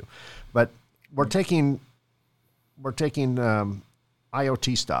need to. But we're taking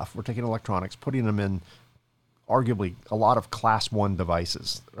IoT stuff, we're taking electronics, putting them in arguably a lot of class 1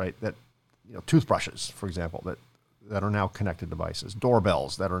 devices, right? That, toothbrushes, for example, that are now connected devices,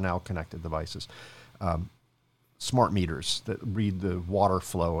 doorbells that are now connected devices, smart meters that read the water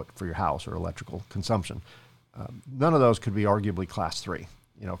flow for your house or electrical consumption. None of those could be arguably class 3.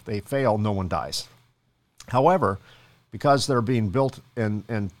 If they fail, no one dies. However, because they're being built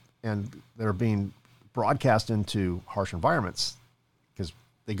and they're being broadcast into harsh environments, because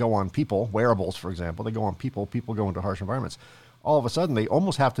they go on people, wearables, for example, they go on people go into harsh environments. All of a sudden, they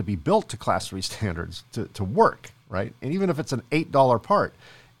almost have to be built to class 3 standards to work, right? And even if it's an $8 part,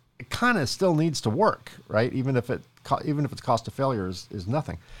 it kind of still needs to work, right? Even if its cost of failure is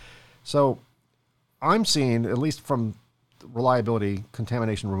nothing. So I'm seeing, at least from reliability,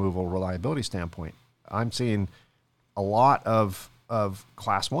 contamination removal, reliability standpoint, I'm seeing a lot of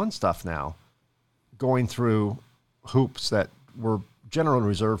class 1 stuff now going through hoops that were generally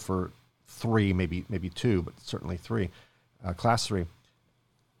reserved for 3, maybe 2, but certainly 3, class 3.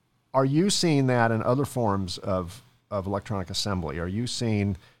 Are you seeing that in other forms of electronic assembly? Are you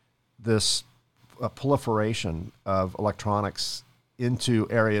seeing this proliferation of electronics into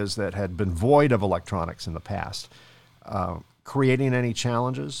areas that had been void of electronics in the past, creating any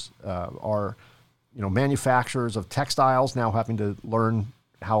challenges? Are manufacturers of textiles now having to learn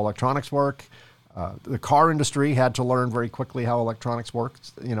how electronics work? The car industry had to learn very quickly how electronics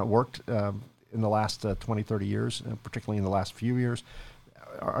worked in the last 20, 30 years, particularly in the last few years.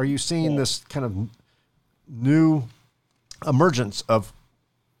 Are you seeing this kind of new emergence of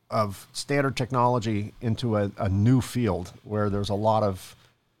standard technology into a new field where there's a lot of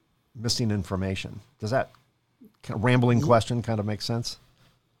missing information? Does that kind of rambling question kind of make sense?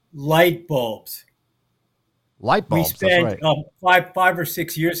 Light bulbs. Light bulbs, we spent, that's right. 5 or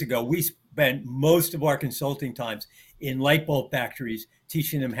 6 years ago, we spent most of our consulting times in light bulb factories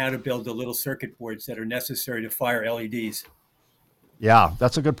teaching them how to build the little circuit boards that are necessary to fire LEDs. Yeah,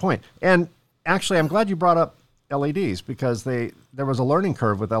 that's a good point. And actually, I'm glad you brought up LEDs, because there was a learning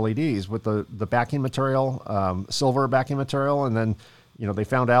curve with LEDs, with the backing material, silver backing material, and then they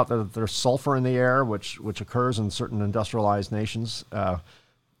found out that there's sulfur in the air, which occurs in certain industrialized nations.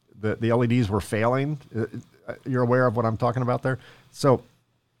 The LEDs were failing. You're aware of what I'm talking about there. So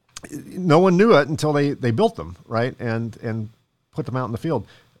no one knew it until they built them, right, and put them out in the field.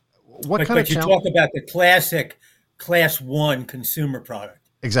 But you talk about the classic class 1 consumer product.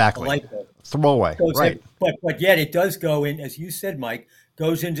 Exactly. Light bulb. Throwaway, right. But yet it does go in, as you said, Mike,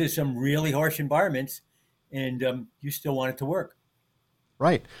 goes into some really harsh environments, and you still want it to work.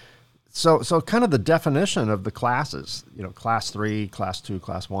 Right. So kind of the definition of the classes, class 3, class 2,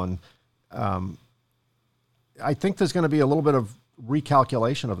 class 1, I think there's going to be a little bit of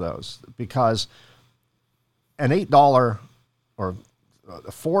recalculation of those, because an $8 or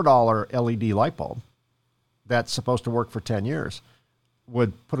a $4 LED light bulb that's supposed to work for 10 years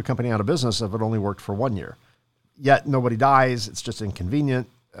would put a company out of business if it only worked for 1 year. Yet nobody dies. It's just inconvenient.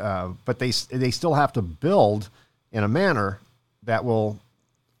 But they still have to build in a manner that will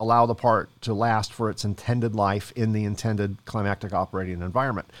allow the part to last for its intended life in the intended climactic operating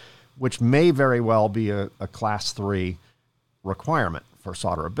environment, which may very well be a class 3 requirement for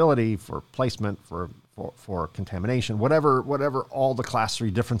solderability, for placement, for contamination, whatever all the class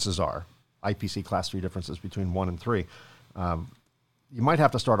 3 differences are, IPC class 3 differences between 1 and 3. You might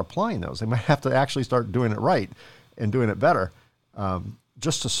have to start applying those. They might have to actually start doing it right and doing it better,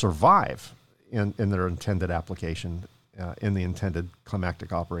 just to survive in their intended application, in the intended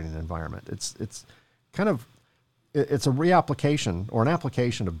climactic operating environment. It's kind of, it's a reapplication or an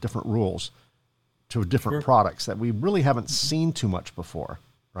application of different rules to different products that we really haven't seen too much before,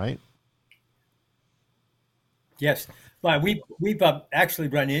 right? Yes. But we've actually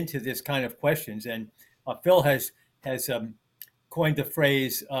run into this kind of questions, and Phil has coined the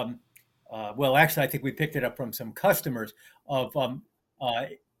phrase. Well, actually, I think we picked it up from some customers of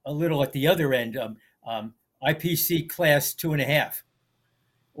a little at the other end, IPC class 2.5,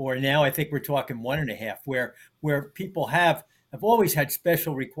 or now I think we're talking 1.5, where people have always had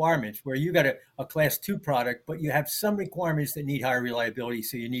special requirements where you got a class 2 product, but you have some requirements that need higher reliability,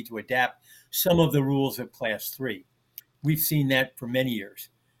 so you need to adapt some of the rules of class 3. We've seen that for many years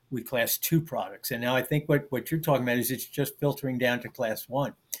with class 2 products. And now I think what you're talking about is it's just filtering down to class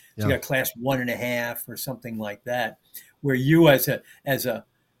 1. So you got class 1.5 or something like that, where you as a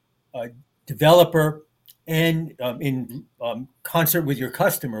developer and in concert with your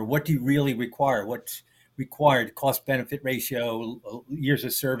customer, what do you really require? What's required, cost benefit ratio, years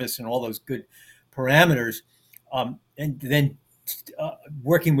of service, and all those good parameters, and then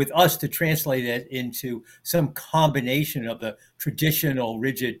working with us to translate it into some combination of the traditional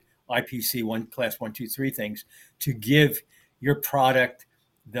rigid IPC class 1, 2, 3 things to give your product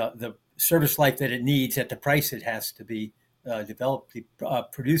the service life that it needs at the price it has to be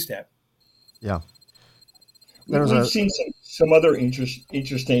produced at. Yeah. We've seen some other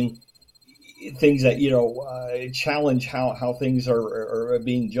interesting things that, challenge how things are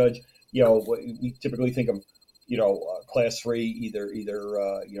being judged. We typically think of, class 3, either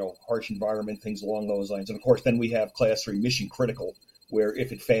harsh environment, things along those lines. And of course, then we have class 3 mission critical, where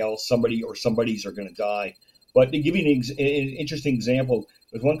if it fails, somebody or somebody's are going to die. But to give you an interesting example,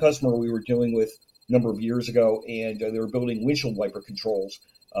 there's one customer we were dealing with a number of years ago, and they were building windshield wiper controls,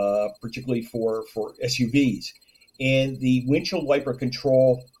 particularly for SUVs. And the windshield wiper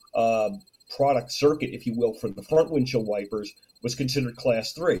control product circuit, if you will, for the front windshield wipers was considered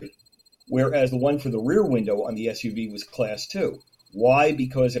class 3, whereas the one for the rear window on the SUV was class 2. Why?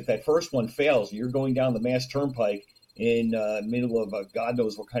 Because if that first one fails, you're going down the Mass Turnpike in middle of God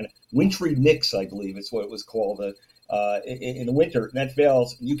knows what kind of wintry mix, I believe it's what it was called, in the winter, and that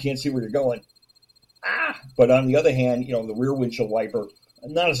fails, and you can't see where you're going. But on the other hand, the rear windshield wiper,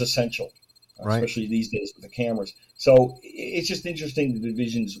 not as essential, especially these days with the cameras. So it's just interesting, the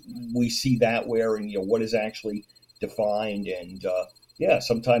divisions we see that where, and what is actually defined, and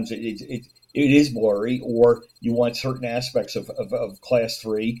sometimes it is blurry, or you want certain aspects of class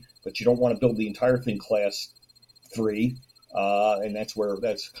 3, but you don't want to build the entire thing class 3, and that's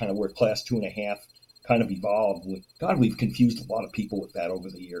kind of where class 2.5 kind of evolved. We've confused a lot of people with that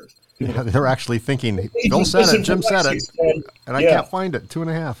over the years. Yeah, they're actually thinking, Bill said it, Jim said it, and I can't find it,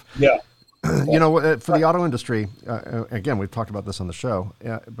 2.5. Yeah. For the auto industry, again, we've talked about this on the show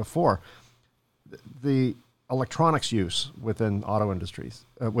before, the electronics use within the auto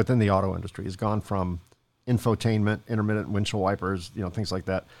industry has gone from infotainment, intermittent windshield wipers, things like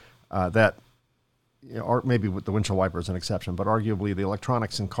that, or maybe with the windshield wiper is an exception, but arguably the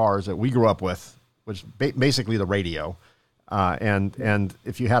electronics in cars that we grew up with, which basically the radio, and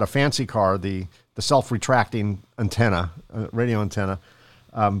if you had a fancy car, the self-retracting antenna, radio antenna.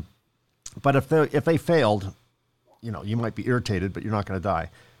 But if they failed, you might be irritated, but you're not going to die.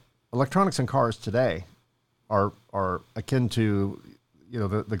 Electronics in cars today are akin to,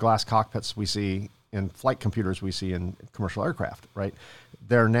 the glass cockpits we see in flight computers we see in commercial aircraft, right?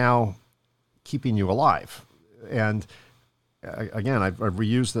 They're now keeping you alive. And again, I've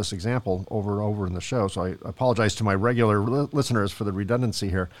reused this example over and over in the show, so I apologize to my regular listeners for the redundancy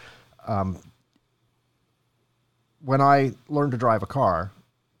here. When I learned to drive a car,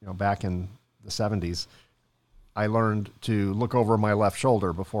 back in the 70s, I learned to look over my left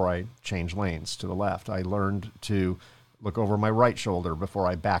shoulder before I changed lanes to the left. I learned to look over my right shoulder before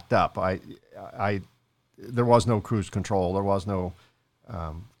I backed up. There was no cruise control. There was no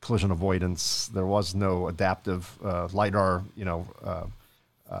collision avoidance. There was no adaptive LiDAR,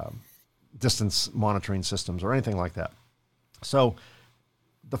 distance monitoring systems or anything like that. So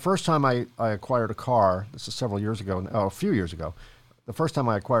the first time I acquired a car, this is a few years ago, the first time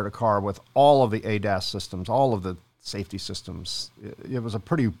I acquired a car with all of the ADAS systems, all of the safety systems, it was a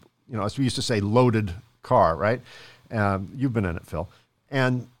pretty, as we used to say, loaded car, right? You've been in it, Phil.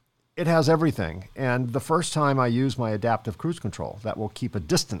 And it has everything. And the first time I used my adaptive cruise control, that will keep a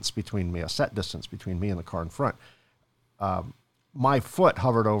distance between me, a set distance between me and the car in front, my foot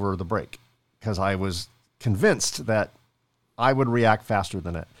hovered over the brake because I was convinced that I would react faster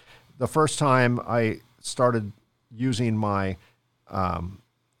than it. The first time I started using my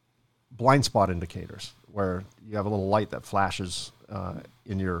blind spot indicators, where you have a little light that flashes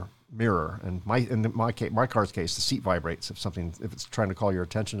in your mirror, and in my car's case, the seat vibrates if it's trying to call your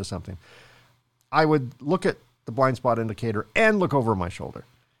attention to something. I would look at the blind spot indicator and look over my shoulder.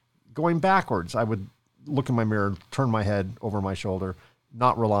 Going backwards, I would look in my mirror, turn my head over my shoulder,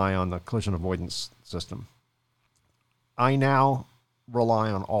 not rely on the collision avoidance system. I now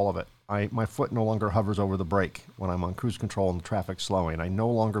rely on all of it. My foot no longer hovers over the brake when I'm on cruise control and the traffic's slowing. I no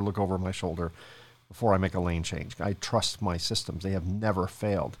longer look over my shoulder before I make a lane change. I trust my systems. They have never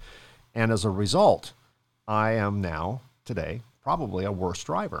failed. And as a result, I am now, today, probably a worse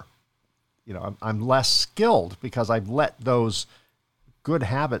driver. I'm less skilled because I've let those good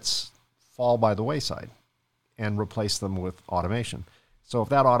habits fall by the wayside and replace them with automation. So if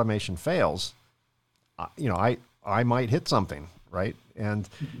that automation fails, I might hit something, right? And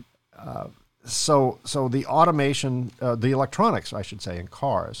so the automation, the electronics, I should say, in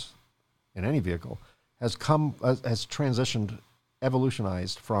cars, in any vehicle, has transitioned,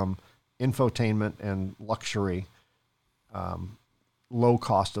 evolutionized from infotainment and luxury, low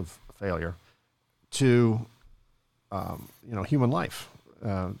cost of failure, to human life,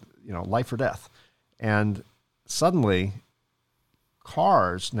 life or death. And suddenly,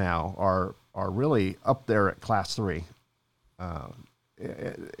 cars now are really up there at class 3,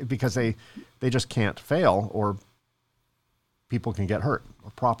 because they just can't fail, or people can get hurt,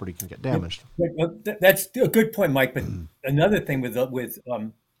 or property can get damaged. That's a good point, Mike. But another thing with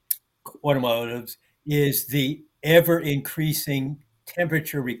automotives is the ever increasing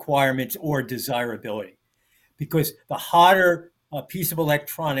temperature requirements or desirability, because the hotter a piece of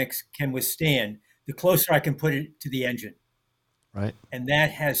electronics can withstand, the closer I can put it to the engine. Right. And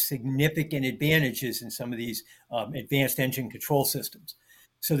that has significant advantages in some of these advanced engine control systems.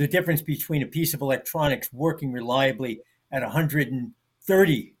 So the difference between a piece of electronics working reliably at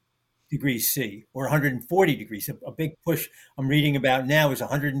 130 degrees C or 140 degrees, a big push I'm reading about now is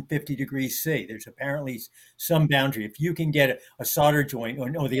 150 degrees C. There's apparently some boundary. If you can get a solder joint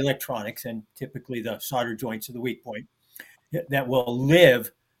or the electronics, and typically the solder joints are the weak point, that will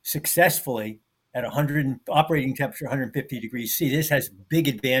live successfully at operating temperature 150 degrees C. This has big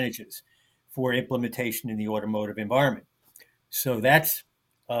advantages for implementation in the automotive environment. So that's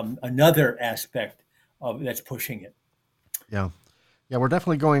another aspect of that's pushing it. Yeah, we're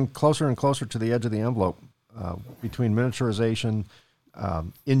definitely going closer and closer to the edge of the envelope between miniaturization,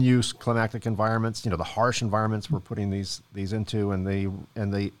 in-use climactic environments, the harsh environments we're putting these into, and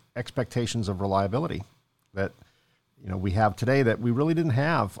the expectations of reliability that we have today that we really didn't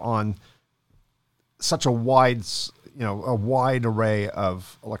have on such a wide array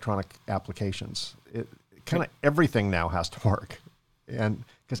of electronic applications. It kind of everything now has to work, and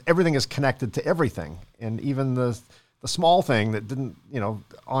because everything is connected to everything, and even the small thing that didn't,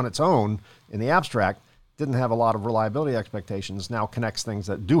 on its own in the abstract didn't have a lot of reliability expectations now connects things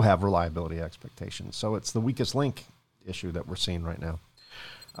that do have reliability expectations. So it's the weakest link issue that we're seeing right now.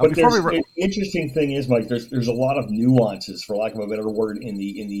 But the interesting thing is, Mike, there's a lot of nuances, for lack of a better word, in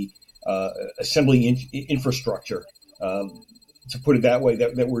the assembly infrastructure, to put it that way,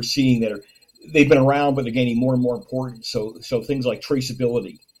 that we're seeing they've been around, but they're gaining more and more important. So things like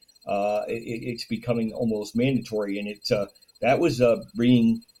traceability, it's becoming almost mandatory, and that was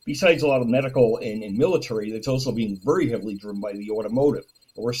being, besides a lot of medical and military, that's also being very heavily driven by the automotive.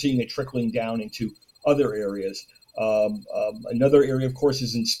 But we're seeing it trickling down into other areas. Another area, of course,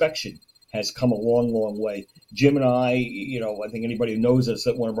 is inspection. Has come a long, long way. Jim and I think anybody who knows us,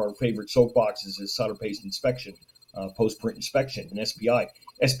 that one of our favorite soapboxes is solder-paste inspection, post-print inspection, and SPI.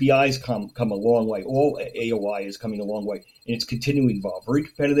 SPI's come a long way. All AOI is coming a long way, and it's continuing to evolve. Very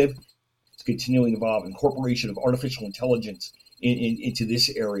competitive. It's continuing to evolve. Incorporation of artificial intelligence into this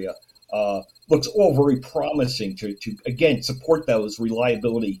area looks all very promising to again support those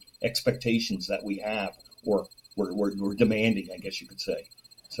reliability expectations that we have, or we're demanding, I guess you could say.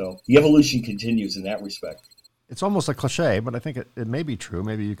 So the evolution continues in that respect. It's almost a cliche, but I think it may be true.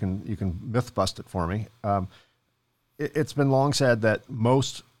 Maybe you can myth bust it for me. It's been long said that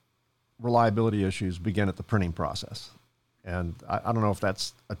most reliability issues begin at the printing process. And I don't know if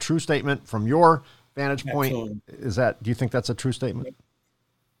that's a true statement from your vantage point. Absolutely. Do you think that's a true statement?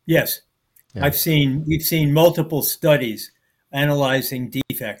 Yes. Yeah. We've seen multiple studies analyzing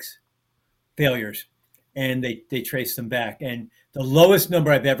defects, failures, and they trace them back. And the lowest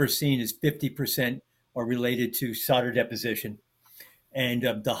number I've ever seen is 50% are related to solder deposition. And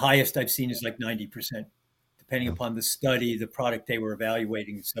the highest I've seen is like 90%, depending upon the study, the product they were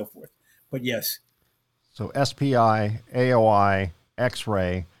evaluating, and so forth. But yes. So SPI, AOI,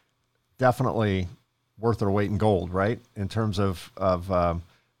 X-ray, definitely worth their weight in gold, right? In terms of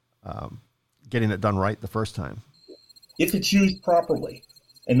getting it done right the first time. If it's used properly.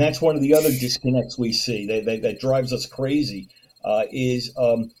 And that's one of the other disconnects we see that drives us crazy, is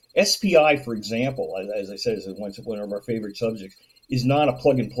SPI, for example, as I said, is one of our favorite subjects, is not a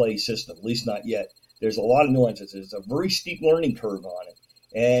plug-and-play system, at least not yet. There's a lot of nuances. There's a very steep learning curve on it.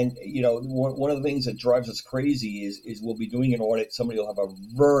 And, one of the things that drives us crazy is we'll be doing an audit. Somebody will have a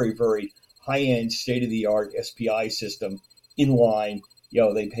very, very high-end, state-of-the-art SPI system in line.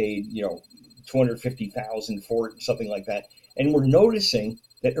 They paid, $250,000 for it, something like that. And we're noticing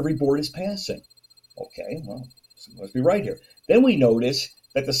that every board is passing. Okay, well, it must be right here. Then we notice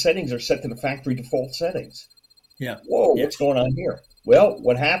that the settings are set to the factory default settings. Yeah. Whoa, what's going on here? Well,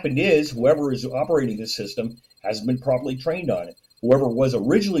 what happened is whoever is operating this system hasn't been properly trained on it. Whoever was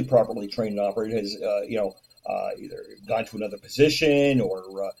originally properly trained and operated has, either gone to another position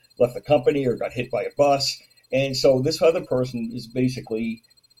or left the company or got hit by a bus. And so this other person is basically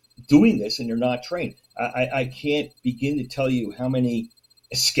doing this and they're not trained. I can't begin to tell you how many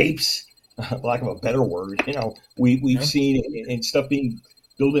escapes, lack of a better word, we've seen and stuff being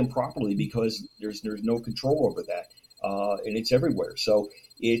built improperly because there's no control over that. And it's everywhere. So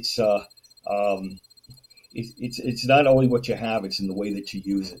it's not only what you have, it's in the way that you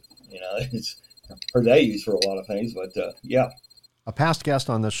use it. It's heard that used for a lot of things, but yeah. A past guest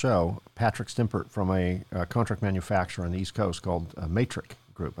on this show, Patrick Stimpert from a contract manufacturer on the East Coast called Matrix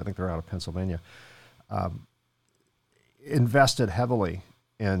Group, I think they're out of Pennsylvania, invested heavily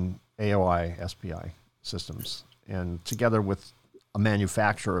in AOI SPI systems, and together with a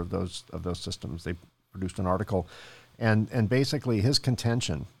manufacturer of those systems, they produced an article, and basically his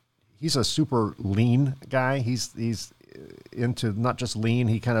contention. He's a super lean guy. He's into not just lean.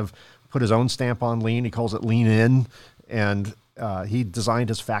 He kind of put his own stamp on lean. He calls it lean in, and he designed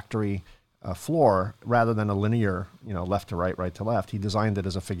his factory floor rather than a linear, left to right, right to left. He designed it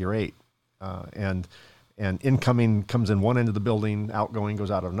as a figure eight, and incoming comes in one end of the building, outgoing goes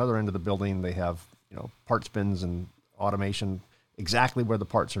out of another end of the building. They have parts bins and automation exactly where the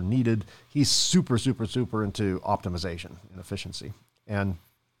parts are needed. He's super, super, super into optimization and efficiency, and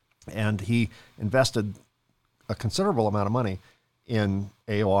he invested a considerable amount of money in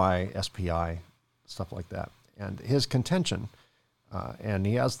AOI, SPI, stuff like that. And his contention, and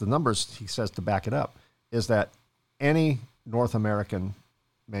he has the numbers, he says, to back it up, is that any North American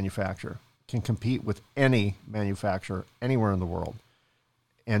manufacturer can compete with any manufacturer anywhere in the world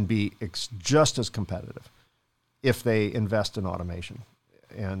and be just as competitive if they invest in automation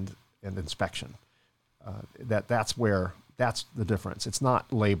and inspection. That's the difference. It's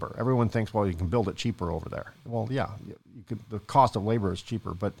not labor. Everyone thinks, well, you can build it cheaper over there. Well, yeah, you could. The cost of labor is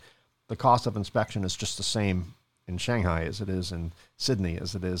cheaper, but the cost of inspection is just the same in Shanghai as it is in Sydney,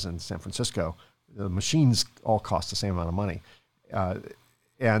 as it is in San Francisco. The machines all cost the same amount of money.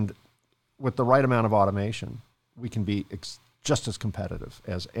 And with the right amount of automation, we can be just as competitive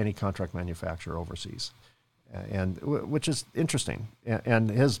as any contract manufacturer overseas, and which is interesting.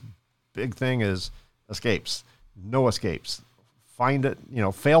 And his big thing is escapes. No escapes. Find it,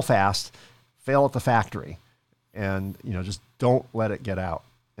 fail fast, fail at the factory, and, just don't let it get out.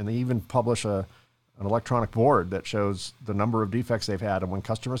 And they even publish an electronic board that shows the number of defects they've had. And when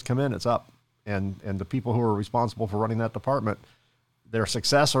customers come in, it's up. And the people who are responsible for running that department, their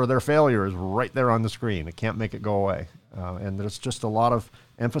success or their failure is right there on the screen. It can't make it go away. And there's just a lot of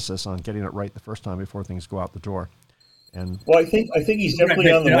emphasis on getting it right the first time before things go out the door. And well, I think he's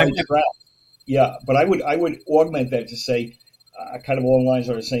definitely on the right track. Yeah, but I would augment that to say, kind of along the lines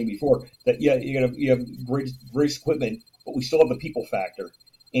I was saying before, that you have great equipment, but we still have the people factor,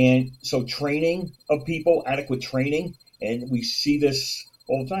 and so training of people, adequate training, and we see this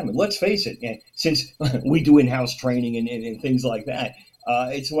all the time. And let's face it, since we do in-house training and things like that,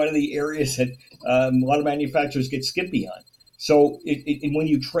 it's one of the areas that a lot of manufacturers get skippy on. So when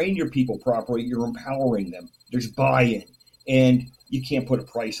you train your people properly, you're empowering them. There's buy-in, and you can't put a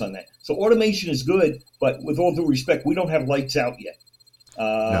price on that. So automation is good, but with all due respect, we don't have lights out yet.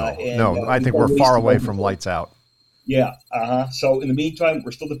 No, I think we're far away from lights out. Yeah. So in the meantime,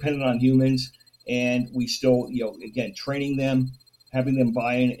 we're still dependent on humans, and we still, again, training them, having them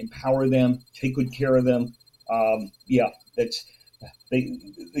buy in, empower them, take good care of them. Your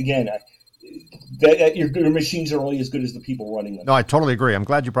machines are only as good as the people running them. No, I totally agree. I'm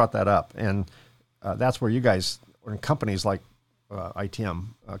glad you brought that up. And that's where you guys, or companies like ITM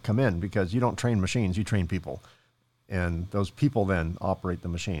come in, because you don't train machines, you train people. And those people then operate the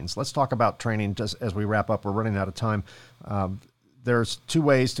machines. Let's talk about training just as we wrap up. We're running out of time. There's two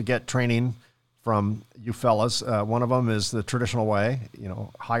ways to get training from you fellas. One of them is the traditional way,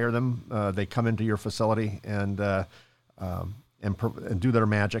 hire them. They come into your facility and do their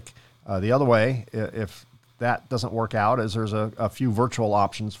magic. The other way, if that doesn't work out, is there's a few virtual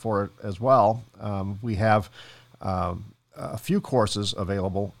options for it as well. We have a few courses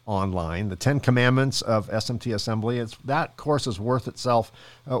available online. The 10 Commandments of SMT Assembly. That course is worth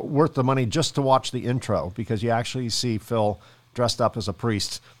the money just to watch the intro, because you actually see Phil dressed up as a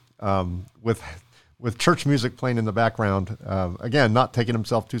priest with church music playing in the background. Again, not taking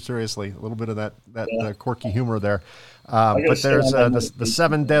himself too seriously. A little bit of that quirky humor there. But there's the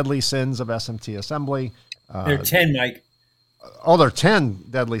 7 deadly sins of SMT Assembly. There are 10, Mike. Oh, there are 10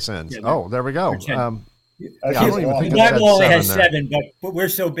 deadly sins. Yeah, there we go. I don't even think the it said Bible only has 7 7, but we're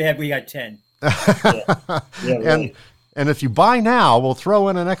so bad we got 10. Right. And if you buy now, we'll throw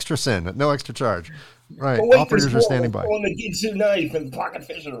in an extra sin at no extra charge. Right. Operators are standing by. On the Ginsu knife and pocket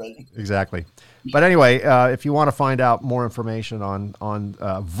fisherman. Exactly. But anyway, if you want to find out more information on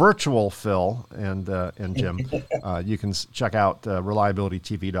virtual Phil and Jim, you can check out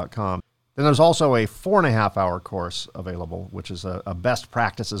reliabilitytv.com. Then there's also a 4.5-hour course available, which is a best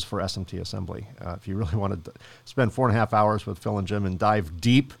practices for SMT assembly. If you really want to spend 4.5 hours with Phil and Jim and dive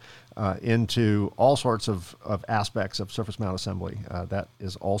deep into all sorts of aspects of surface mount assembly, that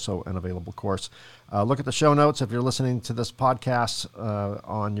is also an available course. Look at the show notes. If you're listening to this podcast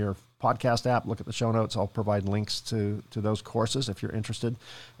on your podcast app, look at the show notes. I'll provide links to those courses if you're interested.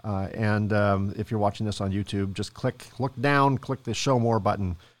 And if you're watching this on YouTube, just look down, click the show more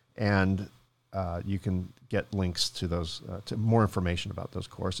button, and you can get links to those, to more information about those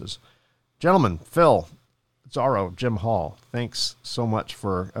courses. Gentlemen, Phil, Zorro, Jim Hall, thanks so much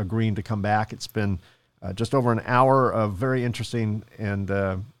for agreeing to come back. It's been just over an hour of very interesting and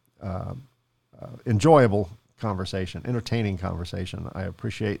enjoyable conversation, entertaining conversation. I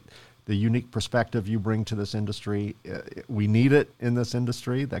appreciate the unique perspective you bring to this industry. We need it in this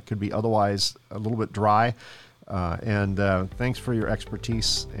industry that could be otherwise a little bit dry. And thanks for your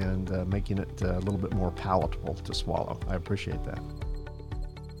expertise and making it a little bit more palatable to swallow. I appreciate that.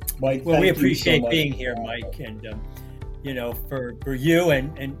 Mike, well, we appreciate being here, Mike, and for you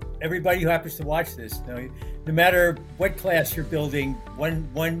and everybody who happens to watch this. No matter what class you're building,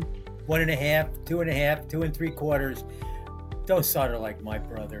 1.5, 2.5, 2 3/4, don't solder like my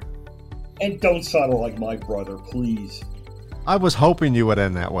brother. And don't solder like my brother, please. I was hoping you would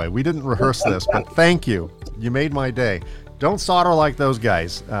end that way. We didn't rehearse this, but thank you. You made my day. Don't solder like those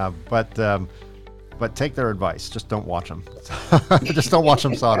guys, but take their advice. Just don't watch them. Just don't watch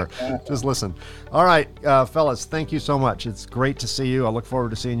them solder. Just listen. All right, fellas, thank you so much. It's great to see you. I look forward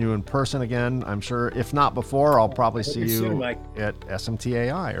to seeing you in person again. I'm sure, if not before, I'll probably see you soon, at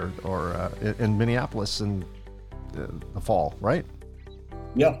SMTAI or in Minneapolis in the fall, right?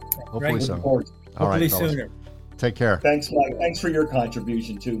 Yeah. Hopefully right. so. All right, fellas. Sooner. Take care. Thanks, Mike. Thanks for your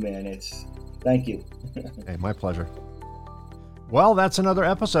contribution too, man. Thank you. Hey, my pleasure. Well, that's another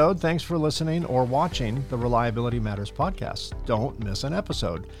episode. Thanks for listening or watching the Reliability Matters podcast. Don't miss an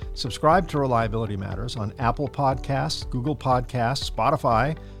episode. Subscribe to Reliability Matters on Apple Podcasts, Google Podcasts,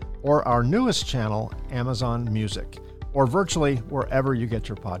 Spotify, or our newest channel, Amazon Music, or virtually wherever you get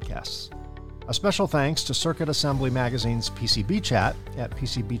your podcasts. A special thanks to Circuit Assembly Magazine's PCB Chat at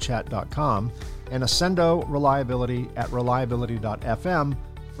pcbchat.com and Ascendo Reliability at reliability.fm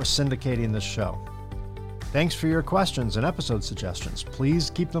for syndicating this show. Thanks for your questions and episode suggestions. Please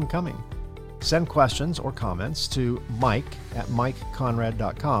keep them coming. Send questions or comments to Mike at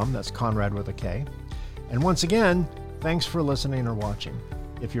mikeconrad.com. That's Conrad with a K. And once again, thanks for listening or watching.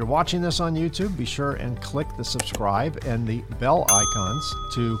 If you're watching this on YouTube, be sure and click the subscribe and the bell icons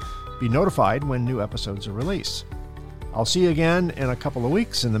to be notified when new episodes are released. I'll see you again in a couple of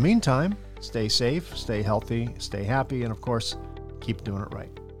weeks. In the meantime, stay safe, stay healthy, stay happy, and of course, keep doing it right.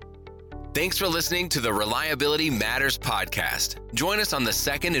 Thanks for listening to the Reliability Matters podcast. Join us on the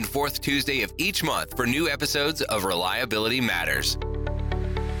second and fourth Tuesday of each month for new episodes of Reliability Matters.